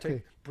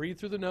 exactly. Breathe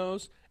through the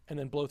nose and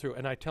then blow through.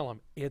 And I tell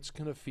them, it's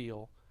going to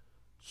feel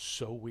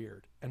so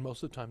weird. And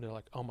most of the time they're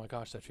like, oh my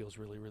gosh, that feels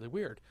really, really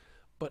weird.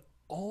 But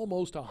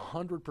almost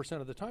 100%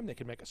 of the time they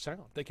can make a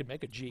sound. They can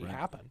make a G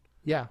happen.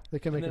 Yeah, they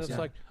can make a sound. And then it's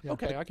like,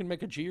 okay, I can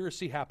make a G or a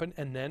C happen,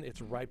 and then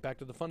it's right back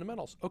to the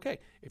fundamentals. Okay,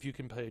 if you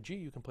can play a G,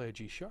 you can play a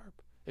G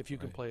sharp. If you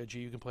can play a G,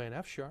 you can play an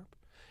F sharp.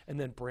 And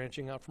then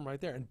branching out from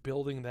right there and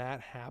building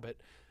that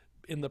habit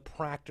in the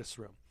practice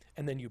room.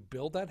 And then you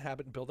build that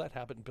habit and build that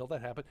habit and build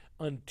that habit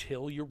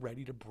until you're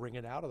ready to bring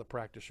it out of the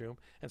practice room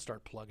and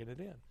start plugging it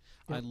in.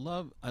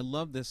 Yeah. I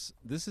love this.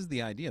 This is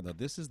the idea, though.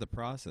 This is the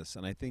process,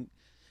 and I think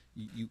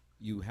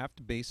you have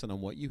to base it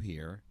on what you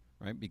hear,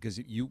 right? Because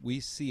we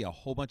see a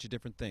whole bunch of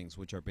different things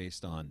which are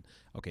based on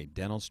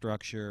dental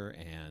structure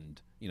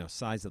and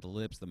size of the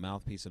lips, the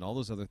mouthpiece, and all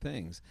those other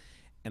things.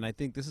 And I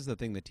think this is the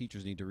thing that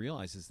teachers need to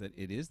realize, is that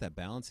it is that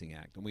balancing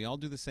act, and we all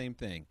do the same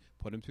thing.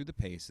 Put them through the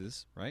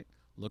paces, right?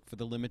 Look for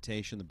the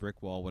limitation, the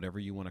brick wall, whatever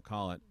you want to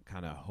call it,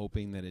 kind of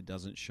hoping that it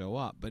doesn't show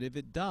up. But if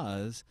it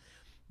does,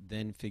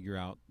 then figure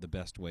out the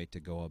best way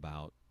to go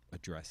about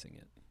addressing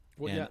it.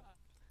 Well,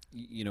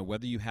 and,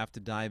 whether you have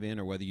to dive in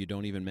or whether you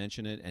don't even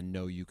mention it, and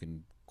know you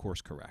can course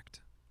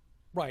correct.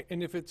 Right,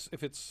 and if it's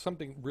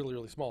something really,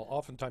 really small,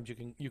 oftentimes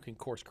you can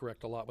course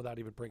correct a lot without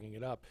even bringing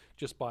it up,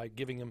 just by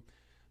giving them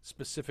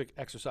specific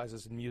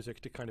exercises in music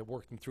to kind of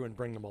work them through and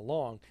bring them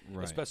along,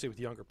 especially with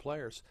younger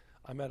players.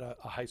 I met a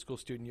high school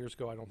student years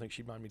ago. I don't think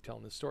she'd mind me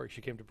telling this story.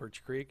 She came to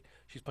Birch Creek.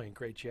 She's playing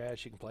great jazz.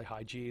 She can play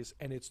high Gs,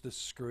 and it's the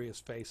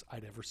screwiest face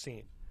I'd ever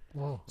seen.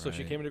 Whoa. So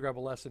she came in to grab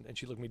a lesson, and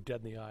she looked me dead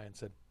in the eye and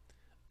said,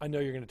 I know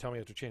you're going to tell me I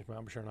have to change my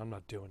embouchure, and I'm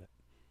not doing it.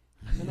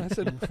 And I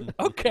said,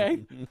 okay,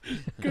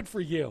 good for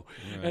you.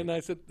 Right. And I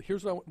said,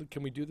 here's what I want.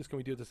 Can we do this? Can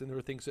we do this? And there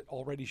were things that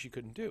already she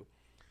couldn't do.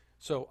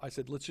 So I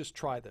said, let's just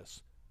try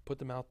this. Put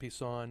the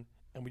mouthpiece on,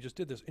 and we just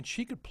did this. And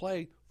she could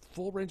play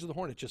full range of the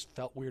horn. It just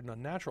felt weird and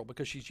unnatural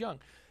because she's young.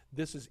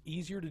 This is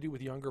easier to do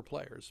with younger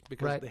players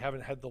because they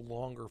haven't had the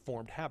longer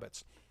formed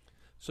habits.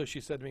 So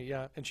she said to me,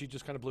 yeah, and she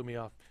just kind of blew me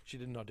off. She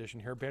didn't audition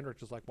here. Band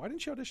director was like, why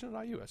didn't she audition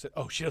at IU? I said,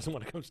 oh, she doesn't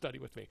want to come study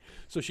with me.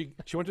 So she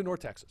went to North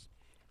Texas.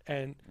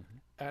 And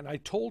I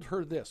told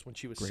her this when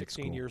she was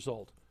 16 years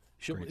old.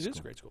 It is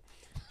a great school.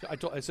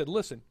 I said,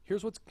 listen,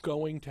 here's what's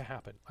going to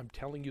happen. I'm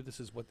telling you,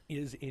 this is what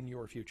is in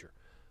your future.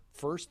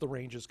 First, the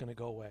range is going to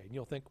go away. And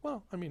you'll think,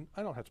 well, I mean,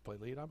 I don't have to play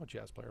lead. I'm a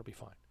jazz player. I'll be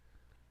fine.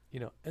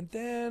 And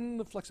then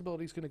the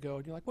flexibility is going to go.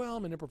 And you're like, well,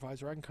 I'm an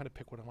improviser. I can kind of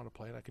pick what I want to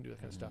play, and I can do that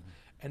kind of stuff.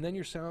 And then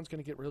your sound's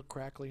going to get real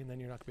crackly, and then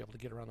you're not going to be able to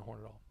get around the horn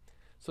at all.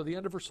 So the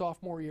end of her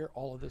sophomore year,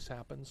 all of this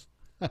happens.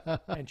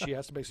 And she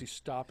has to basically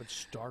stop and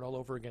start all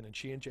over again. And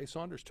she and Jay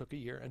Saunders took a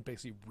year and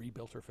basically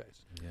rebuilt her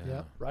face.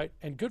 Yeah. Right?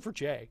 And good for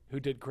Jay, who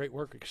did great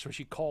work. So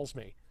she calls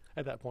me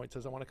at that point,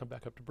 says, I want to come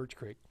back up to Birch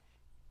Creek.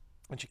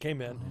 And she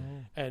came in,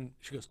 and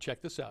she goes,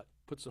 check this out.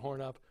 Puts the horn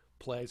up,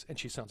 plays, and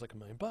she sounds like $1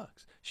 million.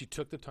 She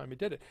took the time and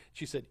did it.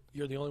 She said,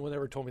 you're the only one that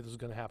ever told me this was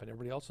going to happen.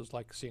 Everybody else was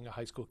like seeing a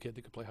high school kid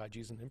that could play high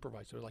Gs and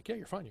improvise. They're like, yeah,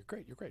 you're fine. You're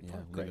great. You're great. Yeah,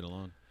 fine, leave great. it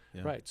alone.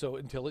 Yeah. Right. So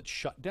until it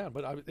shut down.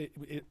 But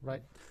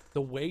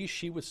the way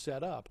she was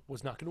set up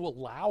was not going to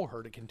allow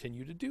her to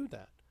continue to do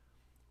that.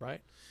 Right.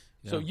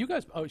 Yeah. So you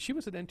guys, she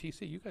was at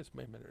NTC. You guys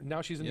may have met her.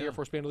 Now she's in the Air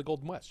Force Band of the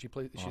Golden West.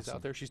 She's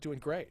out there. She's doing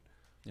great.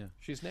 Yeah.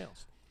 She's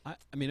nails. I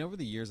mean, over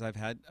the years, I've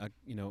had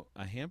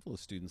a handful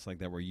of students like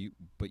that where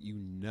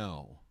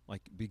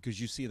like because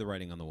you see the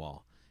writing on the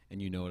wall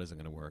and it isn't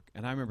going to work.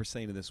 And I remember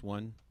saying to this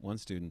one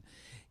student,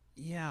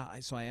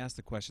 so I asked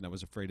the question. I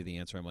was afraid of the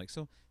answer. I'm like,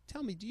 so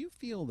tell me, do you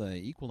feel the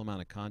equal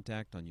amount of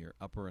contact on your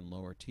upper and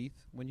lower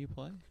teeth when you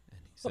play? And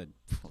he said,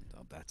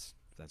 no, that's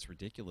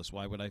ridiculous.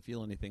 Why would I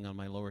feel anything on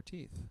my lower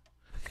teeth?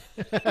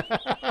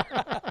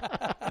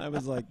 I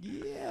was like,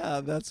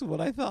 yeah, that's what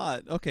I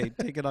thought. Okay,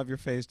 take it off your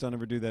face. Don't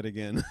ever do that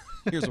again.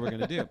 Here's what we're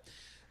going to do.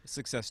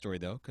 Success story,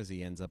 though, because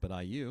he ends up at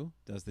IU,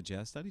 does the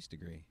jazz studies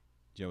degree.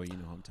 Joey, you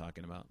know who I'm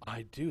talking about.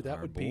 I do. That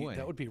would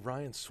be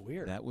Ryan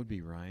Swear. That would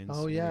be Ryan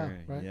Oh, Swear. yeah.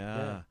 Right.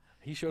 Yeah.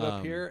 He showed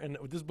up here, and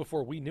this is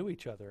before we knew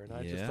each other, and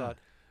I just thought,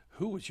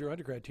 who was your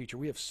undergrad teacher?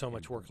 We have so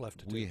much work left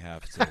to do. We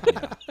have to,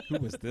 yeah. Who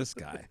was this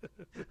guy?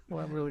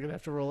 Well, I'm really going to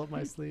have to roll up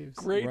my sleeves.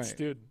 Great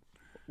student.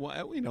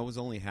 Well, it was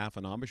only half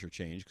an embouchure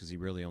change because he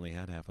really only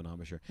had half an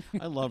embouchure.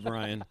 I love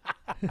Ryan.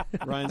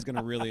 Ryan's going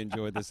to really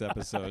enjoy this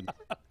episode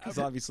because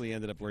obviously he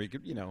ended up where he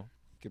could,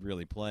 could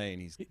really play,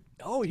 and he's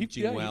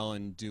teaching well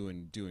and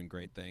doing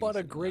great things. But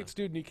a great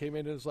student. He came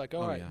in and was like,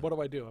 all right, what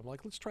do I do? I'm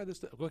like, let's try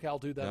this. Look, I'll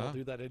do that. I'll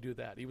do that. I do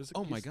that. He was.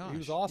 Oh my gosh, he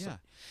was awesome.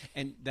 Yeah.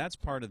 And that's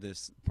part of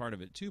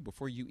it too.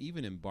 Before you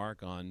even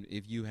embark on,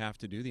 if you have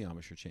to do the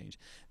embouchure change,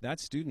 that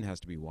student has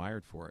to be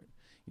wired for it.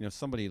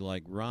 Somebody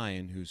like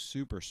Ryan, who's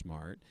super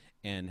smart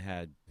and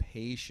had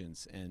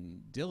patience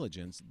and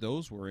diligence,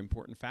 those were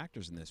important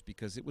factors in this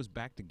because it was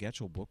back to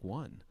Getchell Book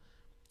 1.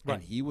 Right.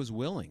 And he was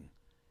willing,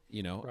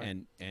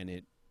 and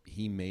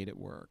he made it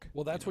work.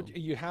 Well, that's what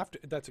you have to,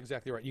 that's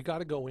exactly right. You got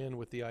to go in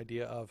with the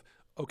idea of,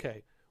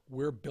 okay,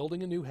 we're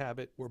building a new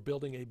habit. We're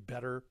building a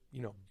better,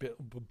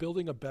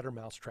 building a better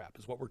mousetrap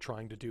is what we're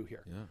trying to do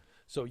here. Yeah.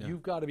 So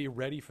you've got to be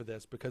ready for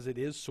this because it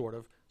is sort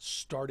of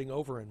starting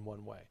over in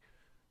one way.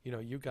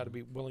 You've got to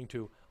be willing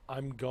to,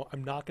 I'm not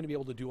going to be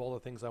able to do all the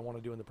things I want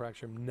to do in the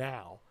practice room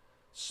now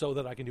so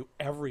that I can do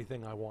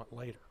everything I want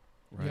later.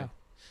 Right.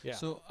 Yeah.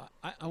 So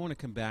I want to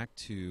come back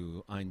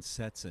to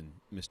Einsetzen,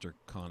 Mr.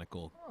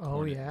 Conical.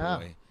 Oh, yeah.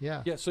 Boy.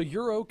 Yeah. Yeah, so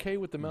you're okay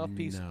with the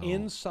mouthpiece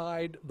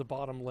inside the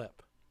bottom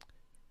lip?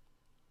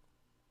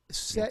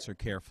 Answer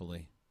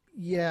carefully.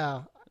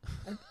 Yeah.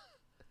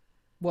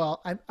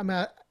 Well,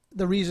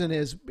 the reason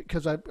is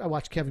because I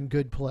watch Kevin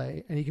Good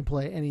play, and he can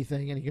play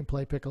anything, and he can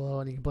play piccolo,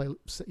 and he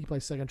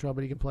plays second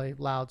trumpet, he can play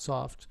loud,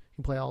 soft, he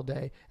can play all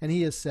day, and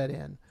he has set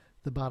in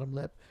the bottom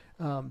lip.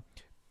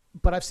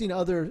 But I've seen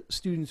other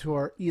students who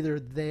are either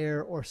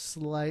there or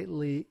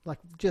slightly, like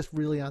just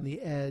really on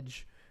the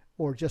edge,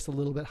 or just a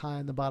little bit high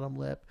on the bottom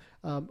lip,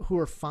 who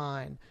are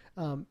fine.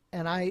 And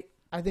I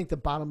think the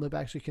bottom lip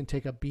actually can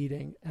take a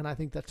beating, and I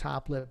think the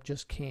top lip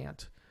just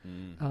can't.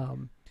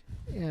 And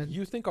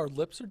you think our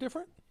lips are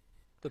different?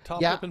 The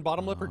top lip and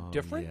bottom lip are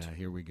different? Yeah,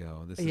 here we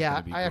go. This is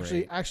gonna be I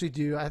actually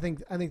do. I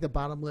think the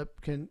bottom lip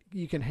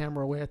you can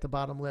hammer away at the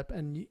bottom lip,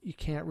 and you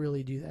can't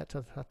really do that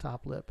to the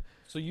top lip.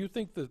 So you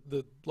think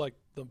the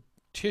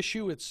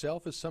tissue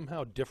itself is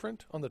somehow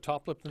different on the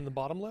top lip than the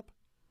bottom lip?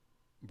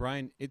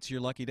 Bryan, it's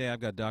your lucky day. I've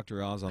got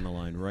Dr. Oz on the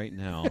line right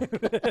now.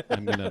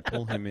 I'm going to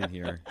pull him in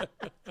here.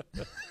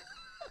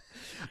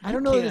 I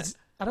don't know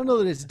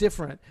that it's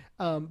different,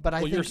 but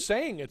I think you're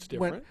saying it's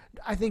different.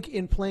 I think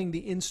in playing the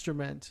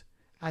instrument,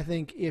 I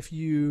think if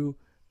you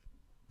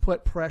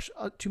put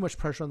too much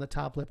pressure on the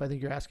top lip, I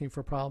think you're asking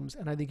for problems,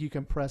 and I think you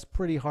can press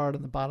pretty hard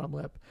on the bottom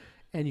lip,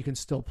 and you can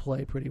still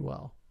play pretty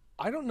well.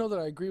 I don't know that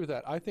I agree with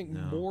that. I think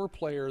more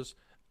players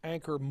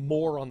anchor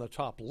more on the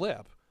top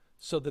lip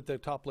so that the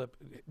top lip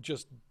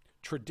just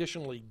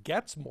traditionally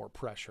gets more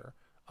pressure.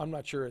 I'm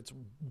not sure it's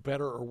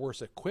better or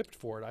worse equipped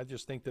for it. I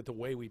just think that the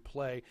way we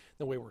play,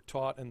 the way we're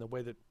taught, and the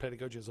way that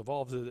pedagogy has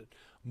evolved is that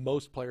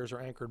most players are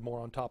anchored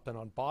more on top than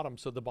on bottom,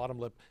 so the bottom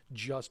lip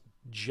just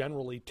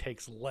generally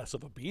takes less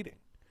of a beating.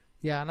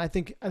 Yeah, and I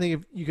think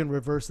if you can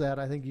reverse that,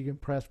 I think you can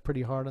press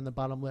pretty hard on the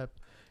bottom lip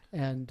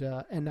and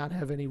not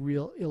have any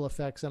real ill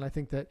effects. And I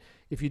think that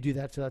if you do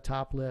that to the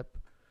top lip,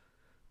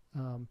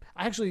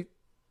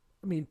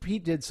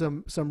 Pete did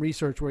some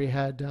research where he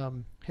had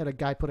a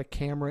guy put a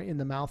camera in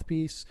the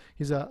mouthpiece.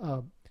 He's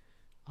a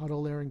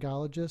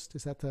otolaryngologist.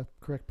 Is that the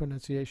correct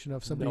pronunciation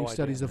of somebody who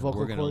studies the vocal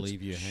cords? We're going to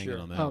leave you hanging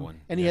on that one.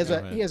 And he has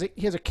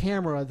a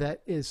camera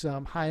that is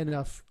high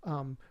enough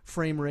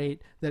frame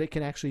rate that it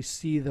can actually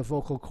see the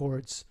vocal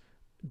cords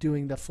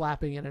doing the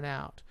flapping in and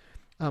out.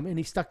 And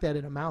he stuck that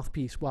in a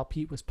mouthpiece while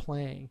Pete was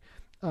playing.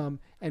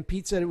 And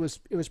Pete said it was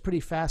pretty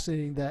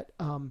fascinating that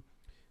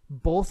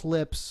both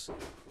lips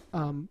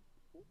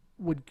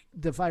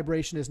the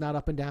vibration is not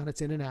up and down,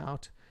 it's in and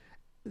out.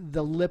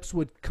 The lips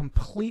would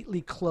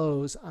completely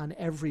close on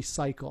every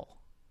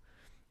cycle.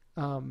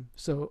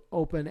 So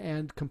open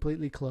and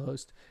completely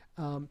closed.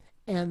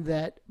 And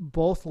that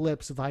both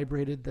lips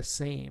vibrated the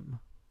same.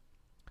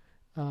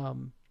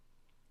 And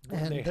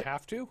they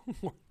have to?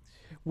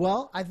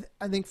 Well,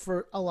 I think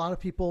for a lot of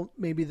people,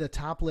 maybe the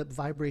top lip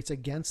vibrates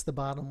against the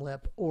bottom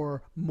lip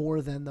or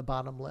more than the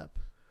bottom lip.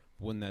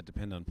 Wouldn't that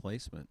depend on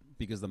placement?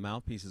 Because the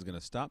mouthpiece is going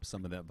to stop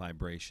some of that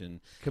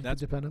vibration. Could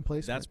depend on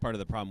placement. That's part of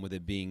the problem with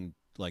it being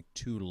like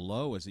too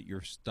low, is that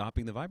you're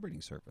stopping the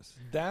vibrating surface.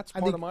 That's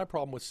part of my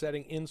problem with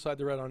setting inside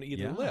the red on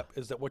either lip,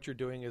 is that what you're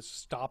doing is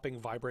stopping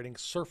vibrating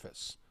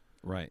surface.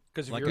 Right.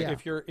 Because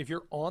if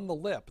you're on the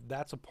lip,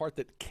 that's a part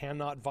that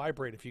cannot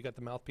vibrate if you got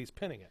the mouthpiece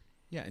pinning it.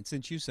 Yeah, and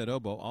since you said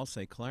oboe, I'll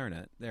say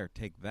clarinet. There,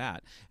 take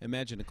that.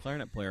 Imagine a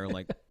clarinet player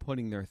like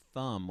putting their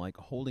thumb, like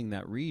holding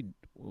that reed,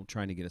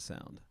 trying to get a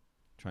sound,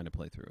 trying to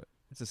play through it.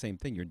 It's the same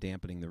thing. You're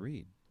dampening the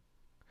reed.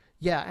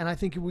 Yeah, and I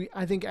think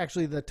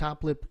actually the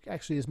top lip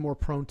actually is more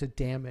prone to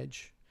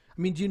damage.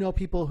 I mean, do you know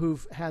people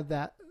who've had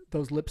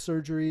those lip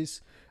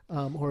surgeries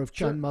or have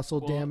done muscle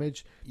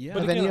damage? Yeah.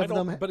 But Have again, any of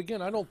them? but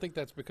again, I don't think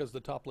that's because the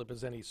top lip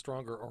is any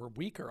stronger or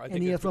weaker. I think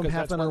Any it's of them because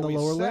happen that's on where the we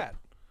lower set. lip?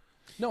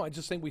 No, I'm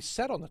just saying we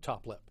set on the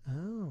top lip.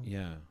 Oh,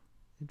 Yeah.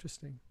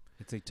 interesting.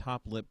 It's a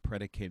top lip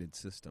predicated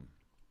system.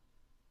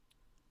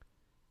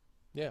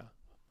 Yeah.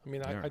 I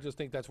mean, I just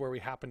think that's where we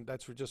happen.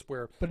 That's just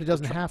where. But it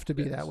doesn't have to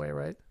be that way,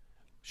 right?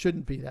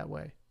 Shouldn't be that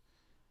way.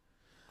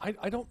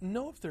 I don't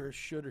know if there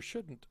should or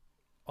shouldn't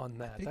on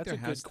that. That's a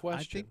good question.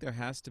 I think there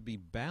has to be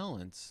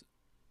balance,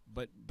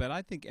 but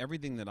I think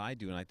everything that I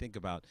do, and I think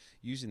about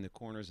using the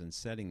corners and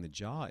setting the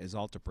jaw, is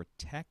all to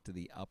protect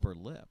the upper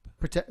lip.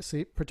 Protect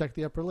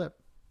the upper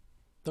lip.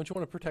 Don't you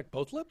want to protect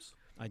both lips?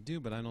 I do,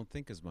 but I don't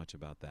think as much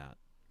about that.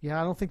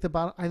 Yeah, I don't think the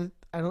bottom.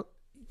 I don't.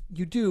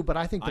 You do, but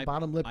I think the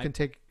bottom lip can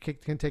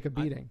take a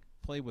beating.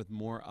 I play with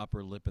more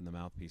upper lip in the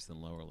mouthpiece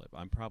than lower lip.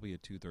 I'm probably a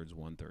 2/3,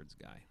 1/3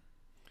 guy.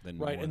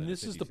 Right, and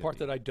this is the part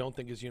that I don't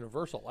think is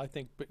universal. I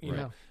think you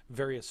know,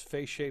 various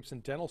face shapes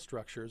and dental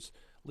structures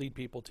lead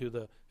people to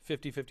the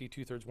 50-50,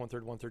 2/3,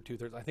 1/3, 1/3,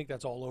 2/3. I think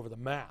that's all over the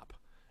map,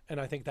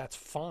 and I think that's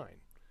fine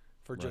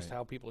for just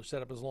how people are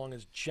set up, as long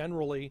as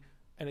generally.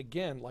 And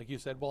again, like you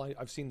said, well,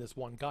 I've seen this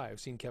one guy.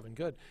 I've seen Kevin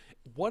Good.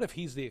 What if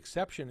he's the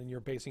exception, and you're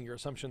basing your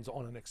assumptions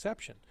on an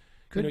exception?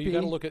 Could you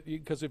got to look at,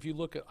 because if you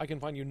look at, I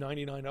can find you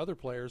 99 other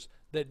players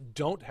that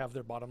don't have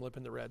their bottom lip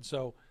in the red.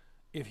 So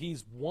if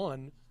he's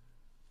one,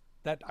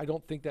 that I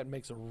don't think that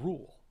makes a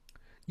rule.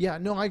 Yeah,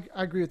 no, I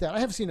agree with that. I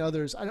have seen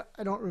others.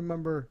 I don't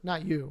remember,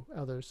 not you,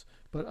 others,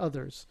 but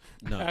others.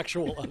 No.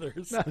 Actual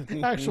others.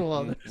 Actual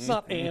others.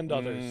 Not and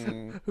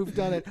others. Who've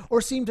done it or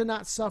seem to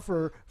not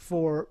suffer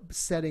for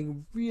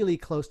setting really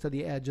close to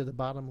the edge of the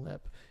bottom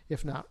lip,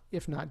 if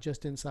not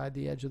just inside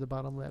the edge of the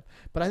bottom lip.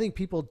 But I think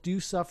people do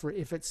suffer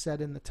if it's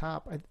set in the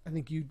top. I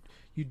think you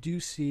do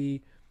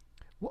see.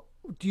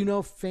 Do you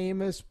know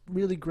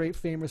really great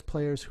famous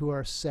players who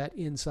are set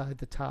inside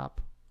the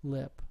top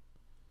lip?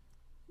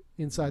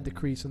 Inside the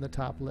crease in the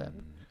top lip.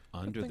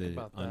 Under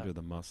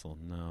the muscle,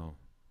 no.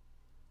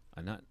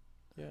 I'm not.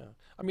 Yeah.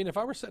 I mean, if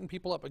I were setting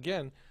people up,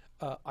 again,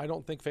 I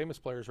don't think famous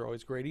players are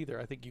always great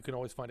either. I think you can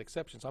always find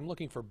exceptions. I'm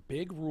looking for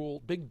big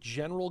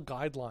general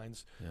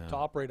guidelines to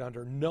operate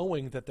under,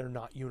 knowing that they're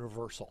not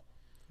universal.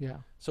 Yeah.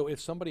 So if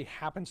somebody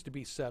happens to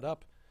be set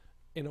up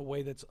in a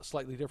way that's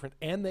slightly different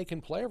and they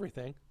can play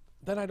everything,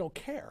 then I don't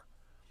care.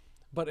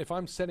 But if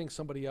I'm setting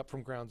somebody up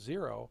from ground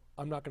zero,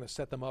 I'm not going to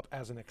set them up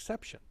as an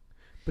exception.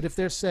 But if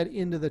they're set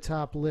into the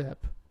top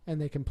lip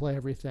and they can play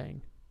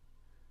everything,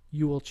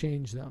 you will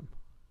change them.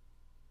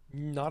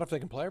 Not if they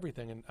can play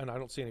everything, and I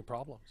don't see any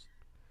problems.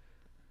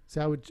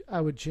 So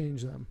I would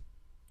change them.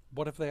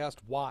 What if they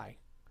asked why?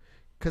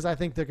 Because I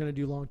think they're going to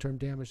do long-term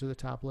damage to the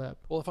top lip.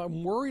 Well, if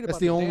I'm worried about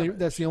damage,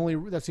 that's the only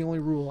rule. That's the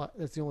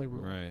only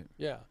rule. Right.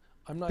 Yeah,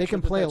 I'm not. They sure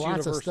can play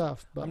lots of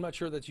stuff, but I'm not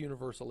sure that's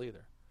universal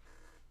either.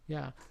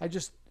 Yeah, I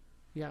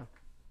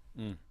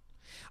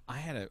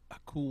had a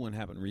cool one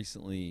happen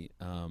recently.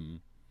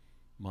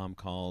 Mom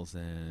calls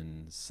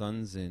and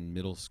son's in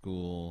middle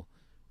school,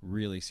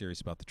 really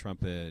serious about the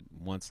trumpet,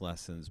 wants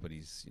lessons, but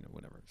he's,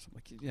 whatever. So I'm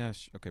like, yeah,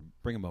 okay,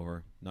 bring him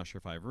over. Not sure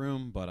if I have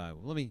room, but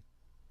let me.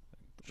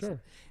 Sure.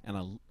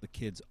 And the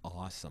kid's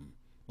awesome.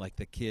 Like,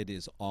 the kid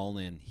is all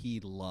in. He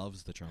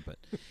loves the trumpet.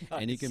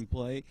 Nice. And he can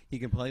play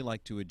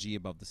like to a G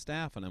above the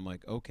staff, and I'm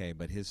like, okay,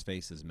 but his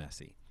face is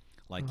messy.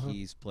 Like,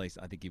 he's placed,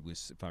 I think he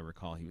was, if I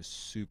recall, he was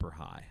super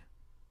high,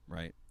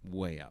 right?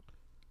 Way up.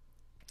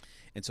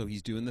 And so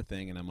he's doing the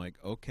thing, and I'm like,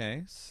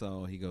 okay.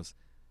 So he goes,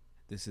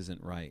 this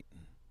isn't right.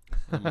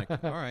 And I'm like,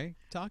 all right,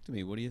 talk to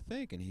me. What do you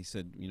think? And he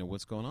said,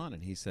 what's going on?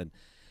 And he said,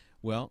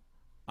 well,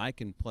 I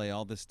can play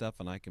all this stuff,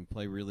 and I can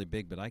play really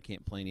big, but I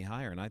can't play any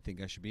higher, and I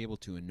think I should be able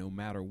to. And no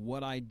matter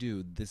what I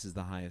do, this is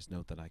the highest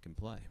note that I can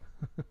play.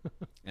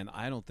 And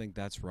I don't think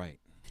that's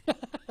right.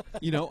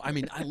 I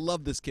mean, I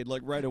love this kid.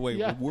 Like, right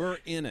away, we're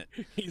in it.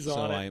 He's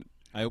on it.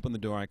 I open the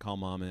door, I call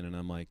Mom in, and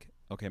I'm like,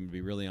 okay, I'm going to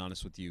be really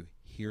honest with you.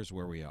 Here's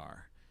where we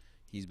are.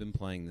 He's been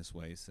playing this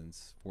way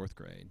since 4th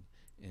grade,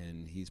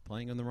 and he's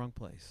playing in the wrong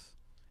place.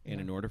 And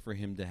in order for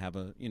him to have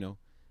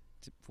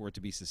for it to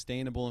be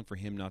sustainable and for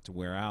him not to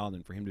wear out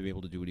and for him to be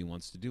able to do what he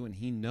wants to do, and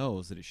he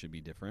knows that it should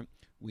be different,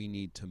 we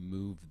need to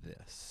move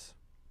this.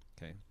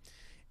 Okay?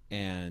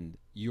 And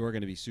you're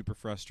going to be super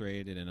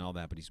frustrated and all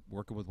that, but he's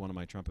working with one of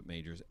my trumpet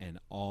majors and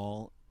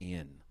all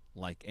in.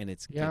 And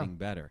it's getting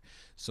better.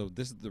 So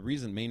this is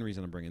the main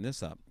reason I'm bringing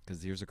this up,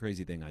 because here's a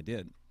crazy thing I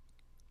did.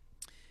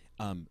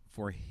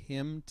 For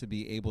him to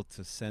be able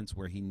to sense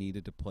where he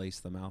needed to place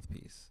the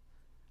mouthpiece,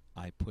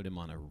 I put him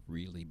on a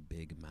really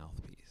big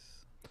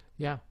mouthpiece.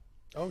 Yeah.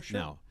 Oh, sure.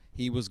 Now,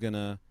 he was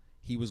gonna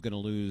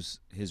lose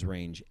his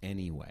range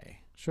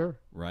anyway. Sure.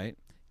 Right?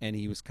 And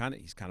he's kind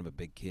of a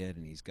big kid,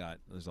 and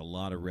there's a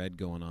lot of red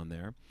going on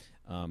there.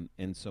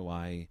 And so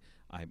I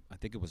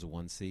think it was a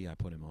 1C I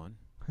put him on,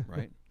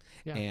 right?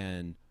 Yeah.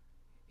 And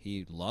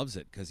he loves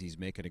it because he's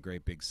making a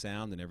great big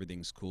sound and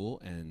everything's cool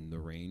and the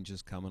range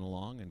is coming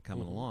along and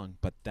coming along.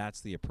 But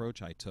that's the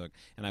approach I took,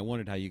 and I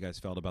wondered how you guys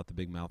felt about the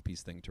big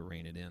mouthpiece thing to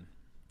rein it in.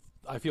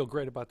 I feel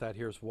great about that.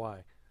 Here's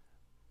why.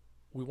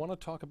 We want to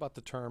talk about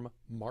the term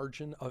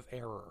margin of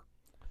error.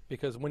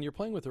 Because when you're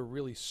playing with a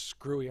really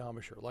screwy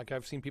embouchure, like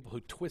I've seen people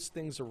who twist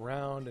things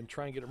around and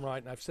try and get them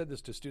right, and I've said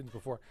this to students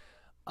before,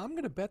 I'm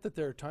going to bet that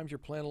there are times you're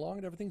playing along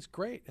and everything's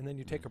great, and then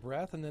you take a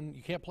breath and then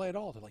you can't play at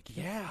all. They're like,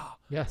 yeah,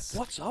 yes,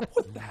 what's up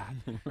with that?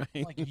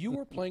 Right. Like you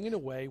are playing in a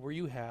way where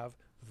you have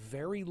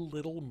very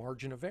little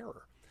margin of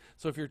error.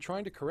 So if you're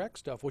trying to correct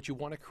stuff, what you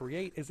want to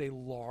create is a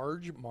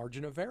large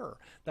margin of error.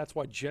 That's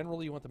why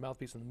generally you want the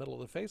mouthpiece in the middle of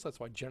the face. That's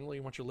why generally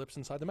you want your lips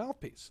inside the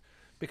mouthpiece,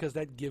 because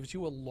that gives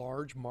you a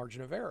large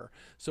margin of error.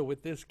 So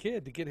with this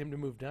kid, to get him to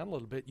move down a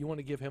little bit, you want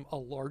to give him a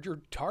larger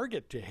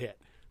target to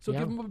hit. So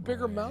give him a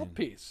bigger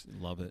mouthpiece.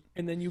 Love it.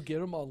 And then you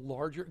give him a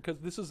larger, because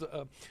this is,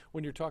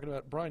 when you're talking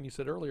about, Bryan, you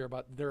said earlier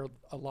about there are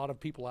a lot of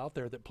people out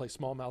there that play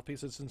small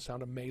mouthpieces and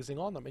sound amazing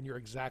on them, and you're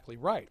exactly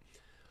right.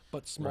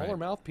 But smaller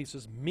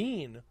mouthpieces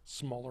mean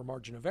smaller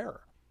margin of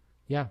error.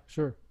 Yeah,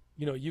 sure.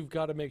 You know, you've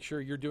got to make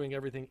sure you're doing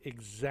everything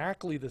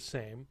exactly the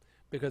same,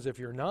 because if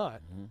you're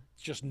not,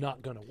 it's just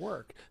not going to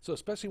work. So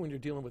especially when you're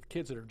dealing with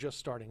kids that are just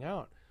starting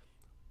out,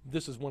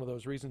 this is one of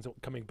those reasons,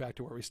 coming back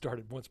to where we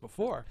started once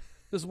before,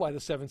 this is why the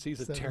 7C is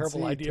a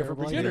terrible idea for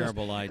beginners.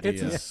 Terrible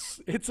idea.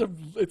 It's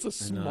a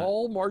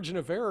small margin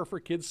of error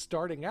for kids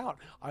starting out.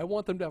 I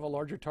want them to have a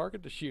larger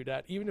target to shoot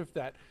at, even if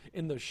that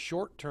in the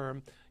short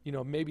term, you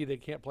know, maybe they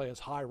can't play as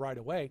high right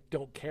away.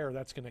 Don't care.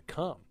 That's going to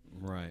come.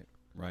 Right.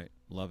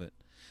 Love it.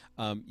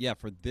 Yeah,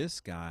 for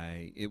this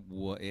guy,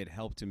 it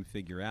helped him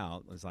figure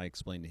out, as I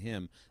explained to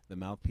him, the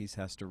mouthpiece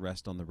has to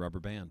rest on the rubber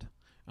band.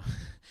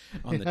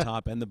 On the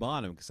top and the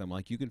bottom, because I'm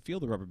like, you can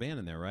feel the rubber band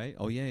in there, right?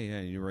 Oh,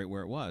 yeah, you're right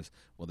where it was.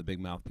 Well, the big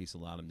mouthpiece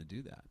allowed him to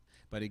do that.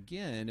 But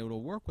again, it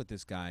will work with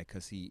this guy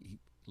because he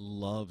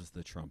loves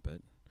the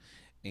trumpet,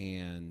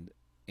 and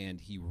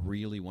he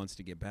really wants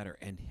to get better.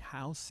 And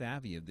how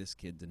savvy of this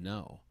kid to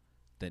know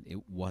that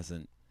it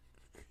wasn't,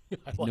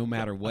 no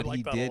matter what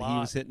he did, he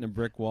was hitting a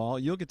brick wall.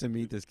 You'll get to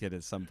meet this kid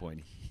at some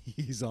point.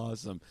 He's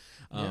awesome.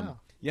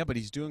 Yeah, but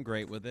he's doing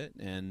great with it.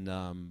 And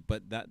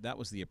but that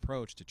was the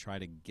approach, to try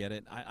to get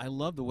it. I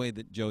love the way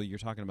that, Joe, you're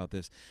talking about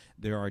this.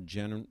 There are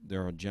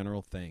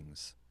general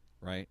things,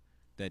 right,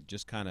 that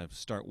just kind of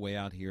start way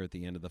out here at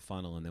the end of the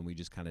funnel, and then we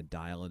just kind of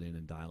dial it in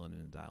and dial it in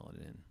and dial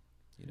it in.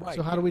 You know? Right.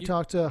 So how do we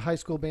talk to high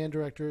school band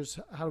directors?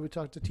 How do we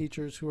talk to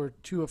teachers who are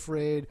too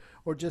afraid,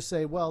 or just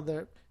say, well,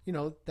 they're, you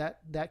know,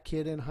 that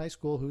kid in high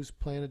school who's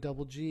playing a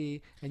double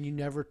G, and you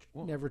never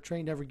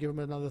train, never give them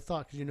another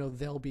thought, because you know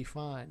they'll be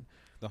fine.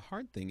 The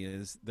hard thing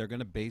is they're going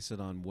to base it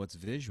on what's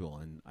visual,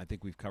 and I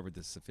think we've covered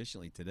this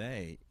sufficiently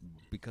today.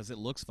 Because it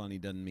looks funny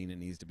doesn't mean it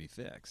needs to be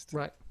fixed.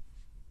 Right.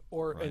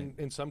 Or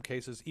in some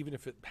cases, even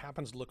if it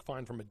happens to look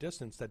fine from a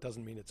distance, that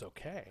doesn't mean it's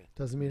okay.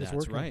 Doesn't mean it's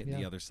working. That's right. Yeah.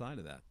 The other side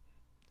of that.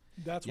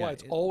 That's why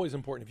it's always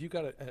important. If you've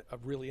got a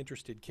really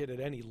interested kid at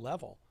any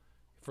level,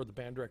 for the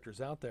band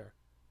directors out there,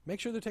 make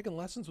sure they're taking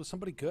lessons with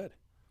somebody good.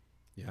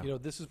 Yeah. You know,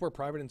 this is where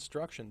private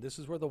instruction, this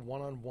is where the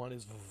one-on-one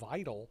is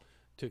vital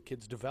to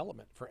kids'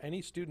 development. For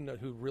any student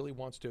who really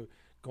wants to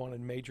go on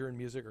and major in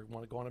music or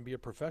want to go on and be a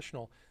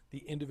professional, the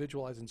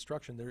individualized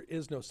instruction, there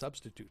is no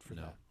substitute for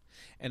that.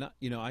 And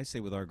I say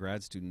with our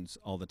grad students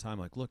all the time,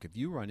 like, look, if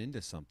you run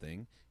into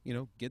something,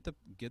 get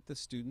the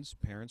students'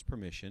 parents'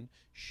 permission,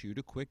 shoot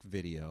a quick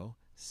video,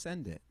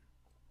 send it.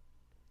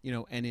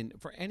 And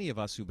for any of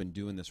us who've been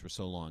doing this for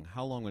so long,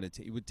 how long would it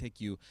take? It would take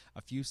you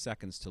a few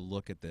seconds to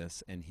look at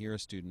this and hear a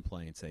student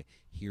play and say,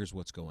 here's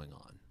what's going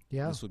on.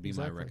 Yeah, this would be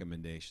my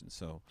recommendation.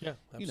 So, yeah,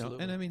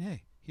 absolutely. And I mean,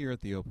 hey, here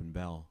at the Open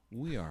Bell,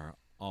 we are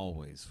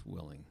always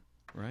willing,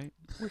 right?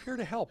 We're here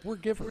to help. We're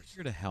givers.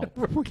 We're here to help.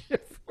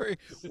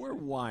 We're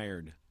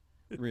wired,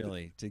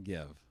 really, to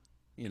give,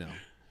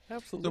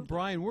 Absolutely. So,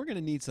 Bryan, we're going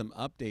to need some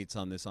updates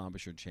on this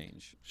embouchure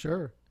change.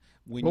 Sure.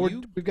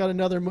 We've got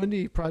another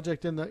Mundi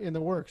project in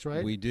the works,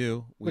 right? We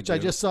do. I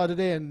just saw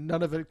today, and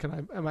none of it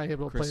am I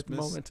able to play at the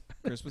moment.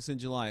 Christmas in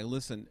July.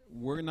 Listen,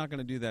 we're not going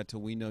to do that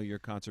till we know your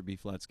concert B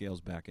flat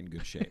scale's back in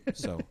good shape.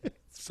 So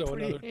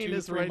another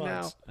 2-3 right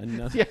months.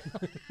 Now. Yeah.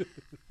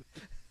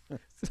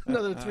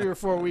 Another 3 or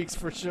 4 weeks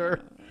for sure.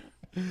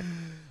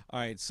 All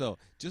right. So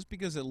just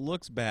because it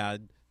looks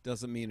bad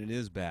doesn't mean it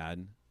is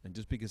bad, and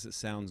just because it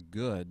sounds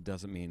good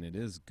doesn't mean it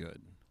is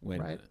good. Wait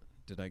a minute.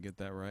 Did I get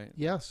that right?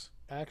 Yes.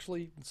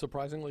 Actually,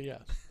 surprisingly,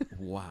 yes.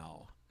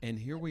 Wow. And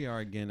here we are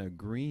again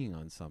agreeing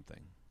on something.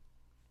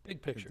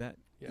 Big picture. Could that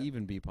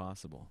even be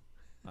possible?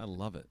 I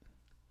love it.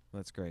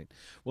 That's great.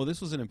 Well,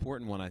 this was an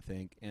important one, I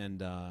think,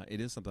 and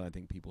it is something I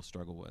think people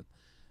struggle with.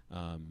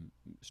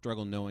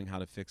 Struggle knowing how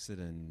to fix it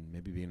and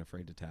maybe being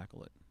afraid to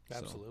tackle it.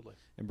 Absolutely.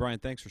 So, and Bryan,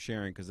 thanks for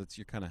sharing, because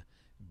you're kind of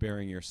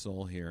bearing your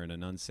soul here in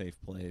an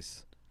unsafe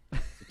place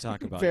to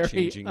talk about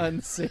changing. Very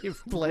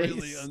unsafe place.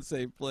 Really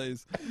unsafe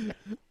place.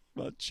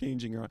 About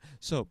changing around.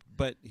 So,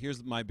 but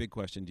here's my big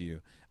question to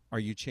you. Are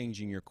you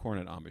changing your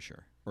cornet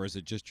embouchure? Or is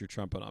it just your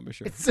trumpet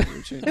embouchure?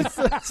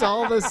 It's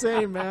all the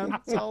same, man.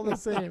 It's all the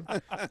same. I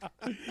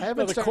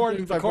haven't started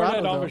doing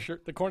vibrato,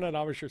 the cornet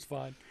embouchure's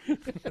fine.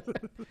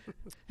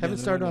 Haven't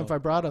started on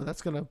vibrato.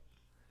 That's going to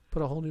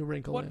put a whole new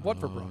wrinkle in. What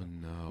vibrato? Oh,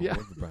 no. Yeah.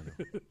 What vibrato?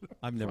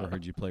 I've never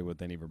heard you play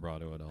with any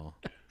vibrato at all.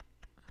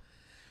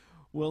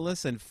 Well,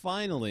 listen,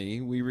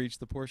 finally, we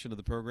reached the portion of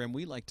the program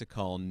we like to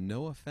call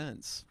No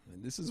Offense.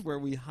 And this is where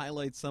we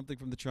highlight something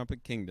from the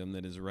trumpet kingdom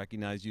that is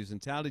recognized, used,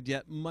 and touted,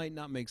 yet might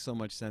not make so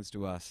much sense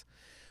to us.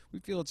 We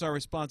feel it's our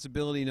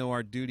responsibility,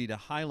 our duty, to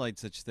highlight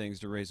such things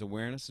to raise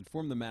awareness,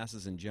 inform the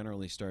masses, and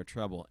generally start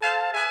trouble.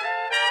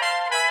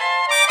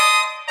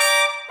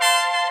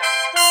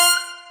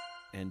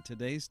 And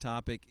today's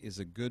topic is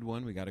a good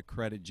one. We got to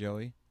credit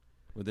Joey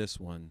with this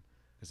one,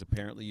 because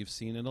apparently you've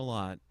seen it a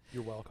lot.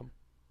 You're welcome.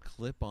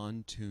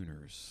 Clip-on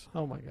tuners.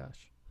 Oh, my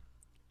gosh.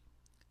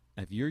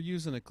 If you're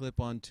using a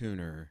clip-on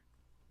tuner,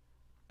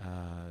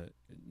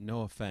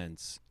 no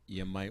offense,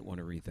 you might want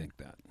to rethink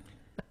that.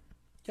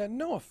 Yeah,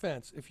 no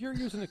offense. If you're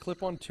using a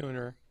clip-on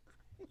tuner,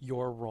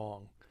 you're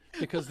wrong.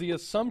 Because the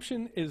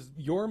assumption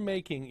you're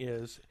making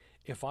is,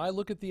 if I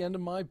look at the end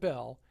of my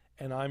bell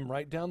and I'm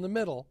right down the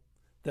middle,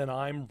 then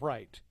I'm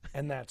right.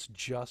 And that's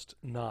just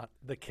not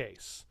the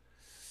case.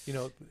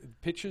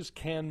 Pitches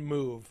can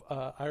move.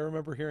 I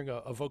remember hearing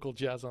a vocal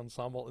jazz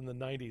ensemble in the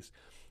 90s.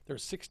 There were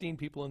 16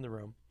 people in the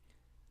room.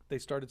 They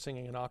started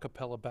singing an a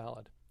cappella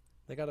ballad.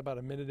 They got about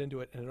a minute into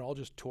it, and it all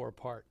just tore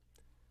apart.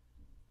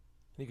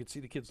 And you could see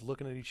the kids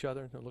looking at each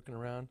other. They're looking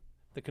around.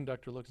 The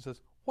conductor looks and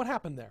says, "What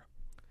happened there?"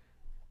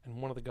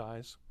 And one of the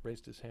guys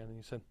raised his hand, and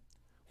he said,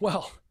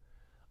 "Well,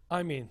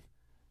 I mean,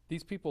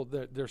 these people,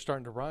 they're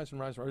starting to rise and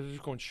rise. They're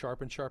just going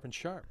sharp and sharp and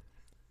sharp.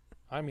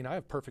 I mean, I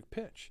have perfect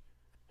pitch."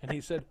 And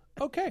he said,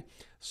 "Okay,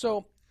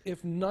 so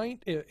if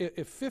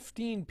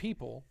 15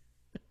 people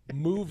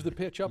move the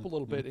pitch up a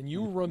little bit and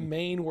you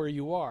remain where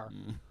you are,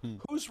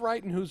 who's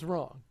right and who's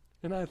wrong?"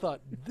 And I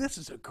thought, this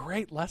is a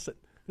great lesson.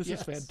 This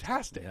is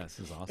fantastic. Yeah, this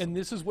is awesome. And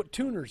this is what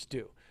tuners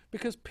do.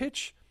 Because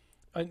pitch,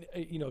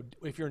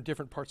 if you're in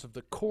different parts of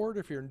the chord,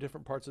 if you're in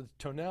different parts of the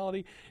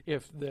tonality,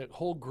 if the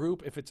whole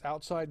group, if it's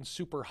outside and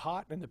super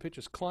hot and the pitch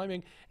is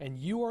climbing, and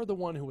you are the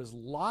one who is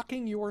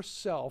locking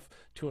yourself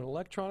to an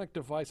electronic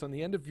device on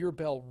the end of your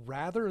bell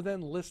rather than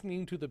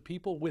listening to the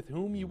people with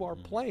whom you are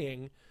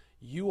playing,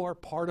 you are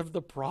part of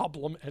the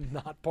problem and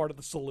not part of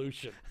the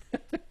solution.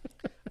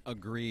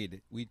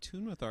 Agreed. We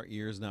tune with our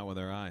ears, not with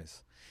our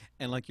eyes.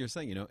 And like you're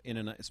saying,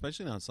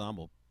 especially in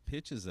ensemble,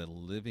 pitch is a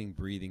living,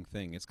 breathing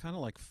thing. It's kind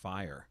of like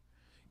fire.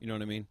 You know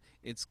what I mean?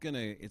 It's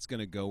gonna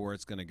go where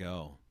it's gonna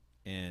go,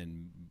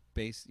 and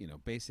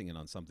basing it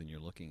on something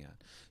you're looking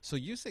at. So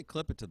you say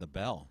clip it to the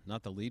bell,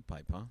 not the lead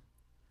pipe, huh?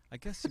 I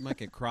guess you might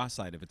get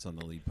cross-eyed if it's on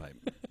the lead pipe,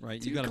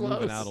 right? You got to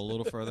move it out a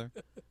little further.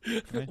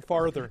 Right?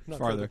 Farther.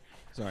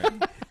 Sorry.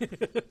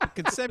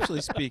 Conceptually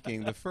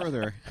speaking, the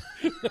further.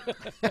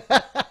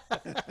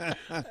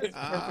 Perfect.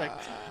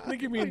 I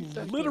think you mean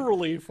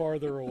literally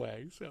farther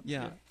away. So.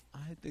 Yeah.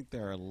 I think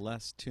there are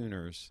less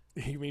tuners.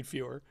 You mean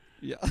fewer?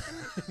 Yeah.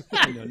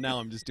 I know. Now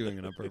I'm just doing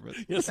it on purpose.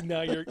 Yes.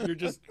 Now you're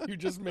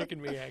just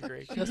making me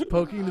angry. Just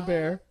poking the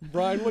bear.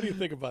 Brian, what do you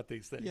think about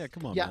these things? Yeah.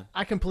 Come on. Yeah, man.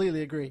 I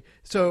completely agree.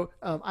 So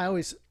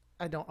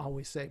I don't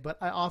always say, but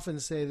I often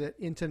say that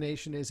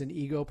intonation is an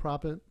ego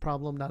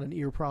problem, not an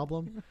ear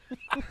problem.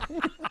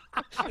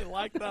 I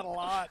like that a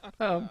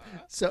lot.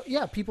 So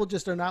yeah, people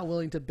just are not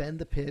willing to bend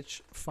the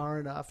pitch far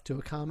enough to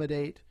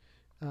accommodate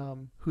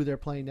who they're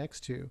playing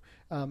next to.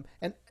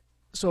 And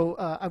so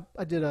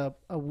I did a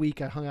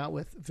week. I hung out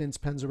with Vince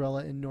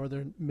Penzarella in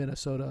northern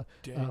Minnesota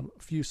a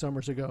few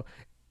summers ago.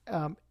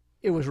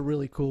 It was a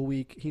really cool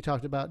week. He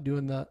talked about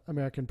doing the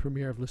American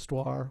premiere of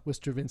L'Histoire with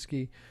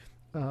Stravinsky.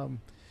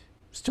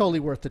 It's totally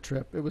worth the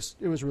trip. It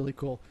was really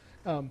cool.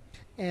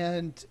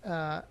 And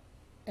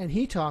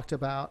he talked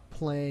about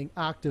playing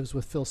octaves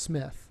with Phil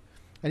Smith.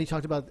 And he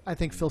talked about, I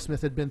think Phil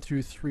Smith had been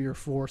through 3 or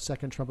 4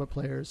 second trumpet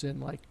players in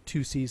like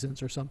 2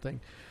 seasons or something.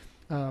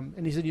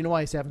 And he said, "You know why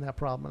he's having that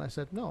problem?" And I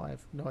said, "No, I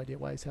have no idea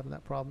why he's having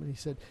that problem." And he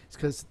said, "It's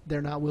because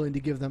they're not willing to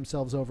give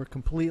themselves over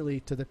completely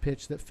to the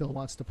pitch that Phil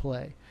wants to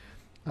play."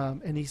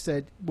 And he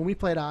said, when we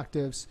played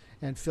octaves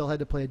and Phil had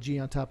to play a G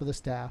on top of the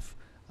staff,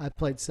 I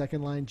played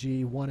second line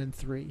G 1 and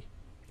 3.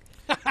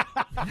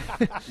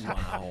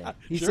 Wow.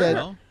 He Sure. said,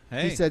 Well,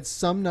 hey. he said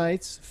some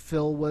nights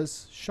Phil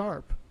was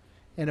sharp,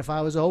 and if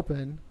I was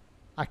open,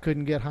 I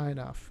couldn't get high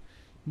enough.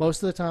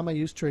 Most of the time, I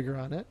used trigger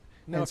on it.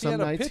 Now, and if some he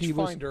had a nights pitch he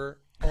was finder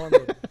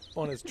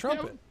on his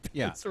trumpet,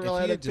 Yeah. So If really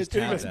he had a had just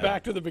taking had us that,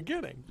 back to the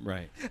beginning.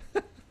 right.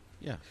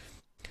 Yeah.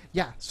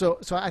 yeah. So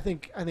I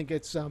think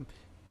it's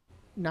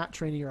not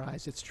training your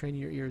eyes; it's training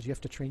your ears. You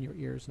have to train your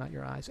ears, not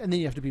your eyes, and then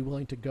you have to be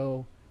willing to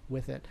go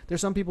with it.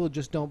 There's some people who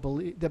just don't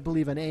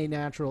believe an A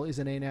natural is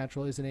an A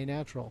natural is an A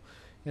natural,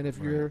 and if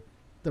you're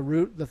the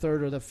root, the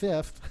third, or the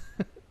fifth,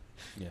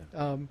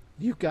 Yeah.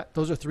 you've got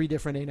those are 3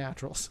 different A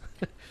naturals.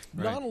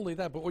 Right. Not only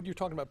that, but when you're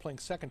talking about playing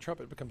second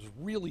trumpet, it becomes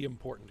really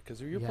important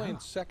because if you're playing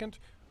second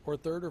or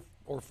third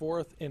or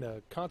fourth in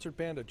a concert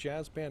band, a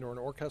jazz band, or an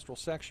orchestral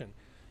section,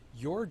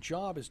 Your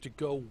job is to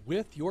go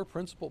with your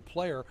principal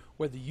player,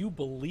 whether you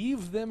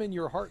believe them in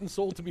your heart and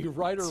soul to be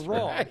right or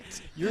wrong.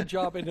 Right. Your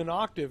job in an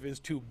octave is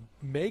to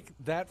make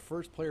that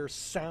first player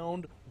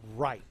sound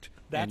right.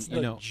 That's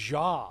the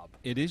job.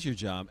 It is your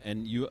job,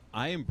 and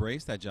I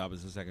embrace that job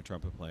as a second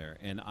trumpet player.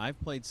 And I've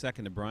played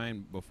second to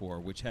Bryan before,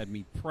 which had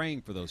me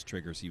praying for those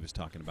triggers he was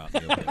talking about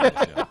in the opening of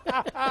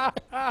the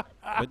show.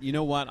 But you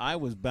know what? I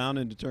was bound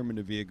and determined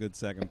to be a good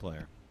second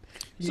player.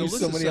 You use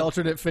so many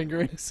alternate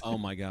fingerings. Oh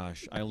my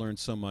gosh, I learned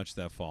so much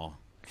that fall.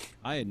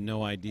 I had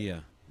no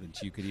idea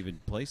that you could even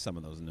play some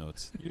of those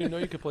notes. You didn't know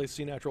you could play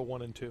C natural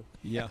 1 and 2.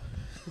 Yeah.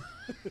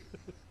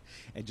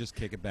 And just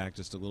kick it back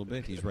just a little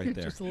bit. He's right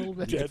there. Just a little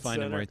bit. You can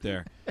find him right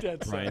there. Dead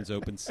Bryan's center.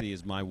 open C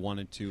is my 1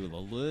 and 2 with a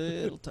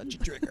little touchy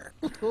trigger.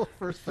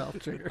 First valve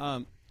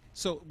trigger.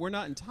 So we're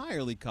not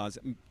entirely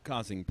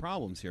causing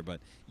problems here, but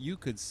you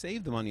could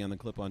save the money on the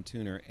clip-on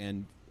tuner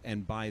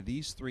and buy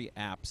these 3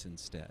 apps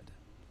instead.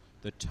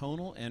 The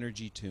Tonal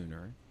Energy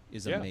Tuner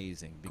is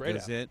amazing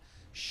because it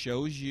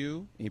shows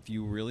you if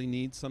you really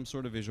need some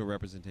sort of visual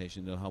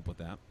representation. It'll help with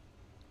that.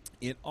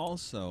 It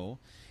also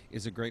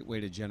is a great way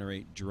to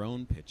generate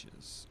drone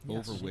pitches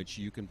over which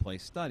you can play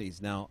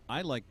studies. Now,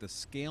 I like the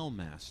Scale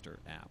Master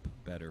app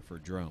better for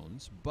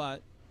drones,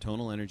 but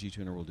Tonal Energy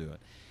Tuner will do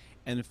it.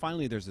 And then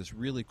finally, there's this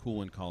really cool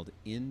one called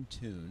In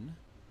Tune.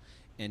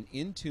 And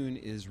In Tune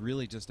is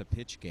really just a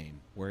pitch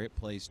game where it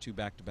plays 2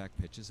 back-to-back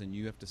pitches, and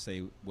you have to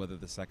say whether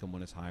the second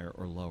one is higher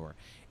or lower.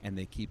 And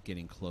they keep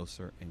getting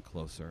closer and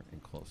closer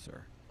and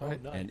closer. Oh, nice.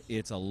 And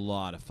it's a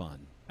lot of fun,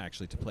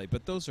 actually, to play.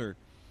 But those are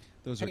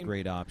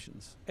great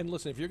options. And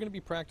listen, if you're going to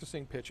be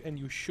practicing pitch, and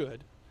you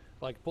should,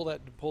 like pull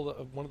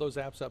one of those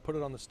apps out, put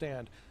it on the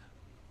stand.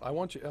 I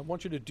want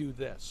you to do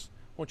this.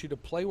 I want you to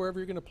play wherever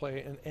you're going to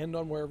play and end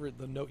on wherever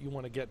the note you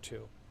want to get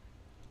to.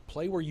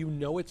 Play where you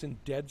know it's in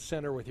dead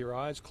center with your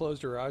eyes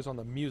closed or your eyes on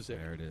the music.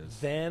 There it is.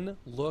 Then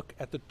look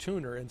at the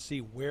tuner and see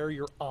where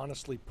you're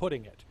honestly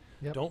putting it.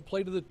 Yep. Don't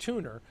play to the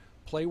tuner.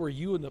 Play where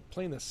you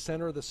play in the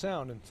center of the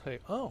sound and say,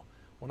 oh,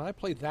 when I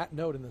play that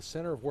note in the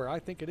center of where I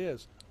think it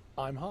is,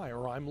 I'm high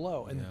or I'm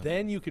low. And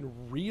then you can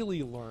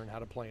really learn how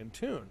to play in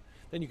tune.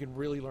 Then you can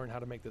really learn how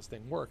to make this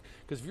thing work.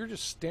 Because if you're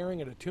just staring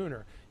at a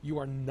tuner, you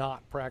are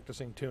not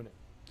practicing tuning.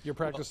 You're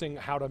practicing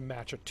how to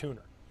match a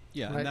tuner.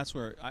 Yeah, Right. and that's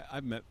where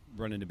I've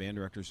run into band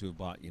directors who have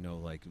bought,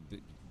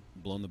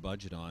 blown the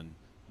budget on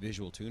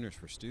visual tuners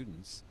for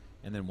students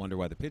and then wonder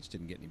why the pitch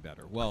didn't get any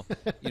better. Well,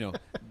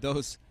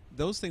 those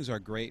things are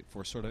great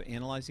for sort of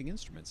analyzing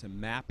instruments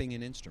and mapping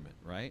an instrument,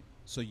 right?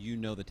 So you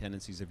know the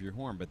tendencies of your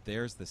horn, but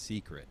there's the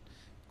secret.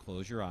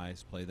 Close your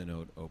eyes, play the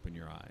note, open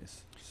your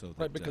eyes. So that,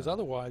 Right, because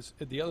otherwise,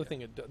 the other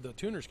thing the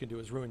tuners can do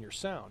is ruin your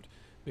sound.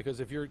 Because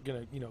if you're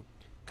going to,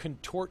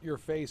 contort your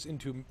face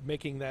into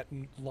making that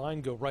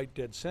line go right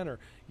dead center,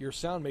 your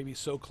sound may be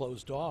so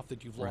closed off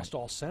that you've lost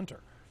all center.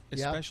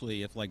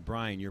 especially if, like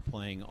Bryan, you're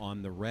playing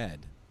on the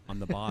red on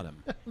the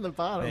bottom. The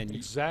bottom. Then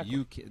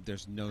Exactly.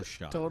 there's no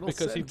shot. Total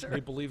Because he center.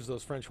 believes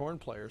those French horn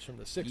players from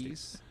the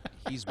 60s.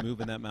 He's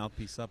moving that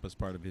mouthpiece up as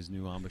part of his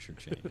new embouchure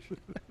change.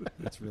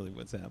 That's really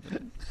what's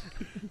happening.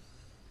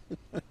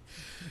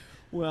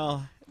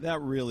 Well, that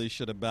really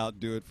should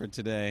about do it for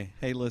today.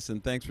 Hey, listen,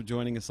 thanks for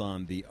joining us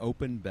on The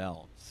Open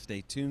Bell.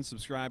 Stay tuned,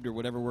 subscribe to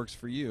whatever works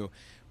for you.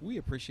 We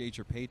appreciate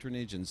your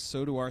patronage, and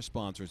so do our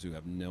sponsors who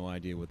have no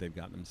idea what they've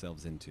gotten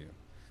themselves into.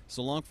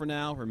 So long for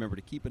now. Remember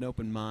to keep an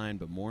open mind,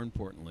 but more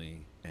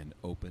importantly, an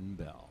open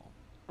bell.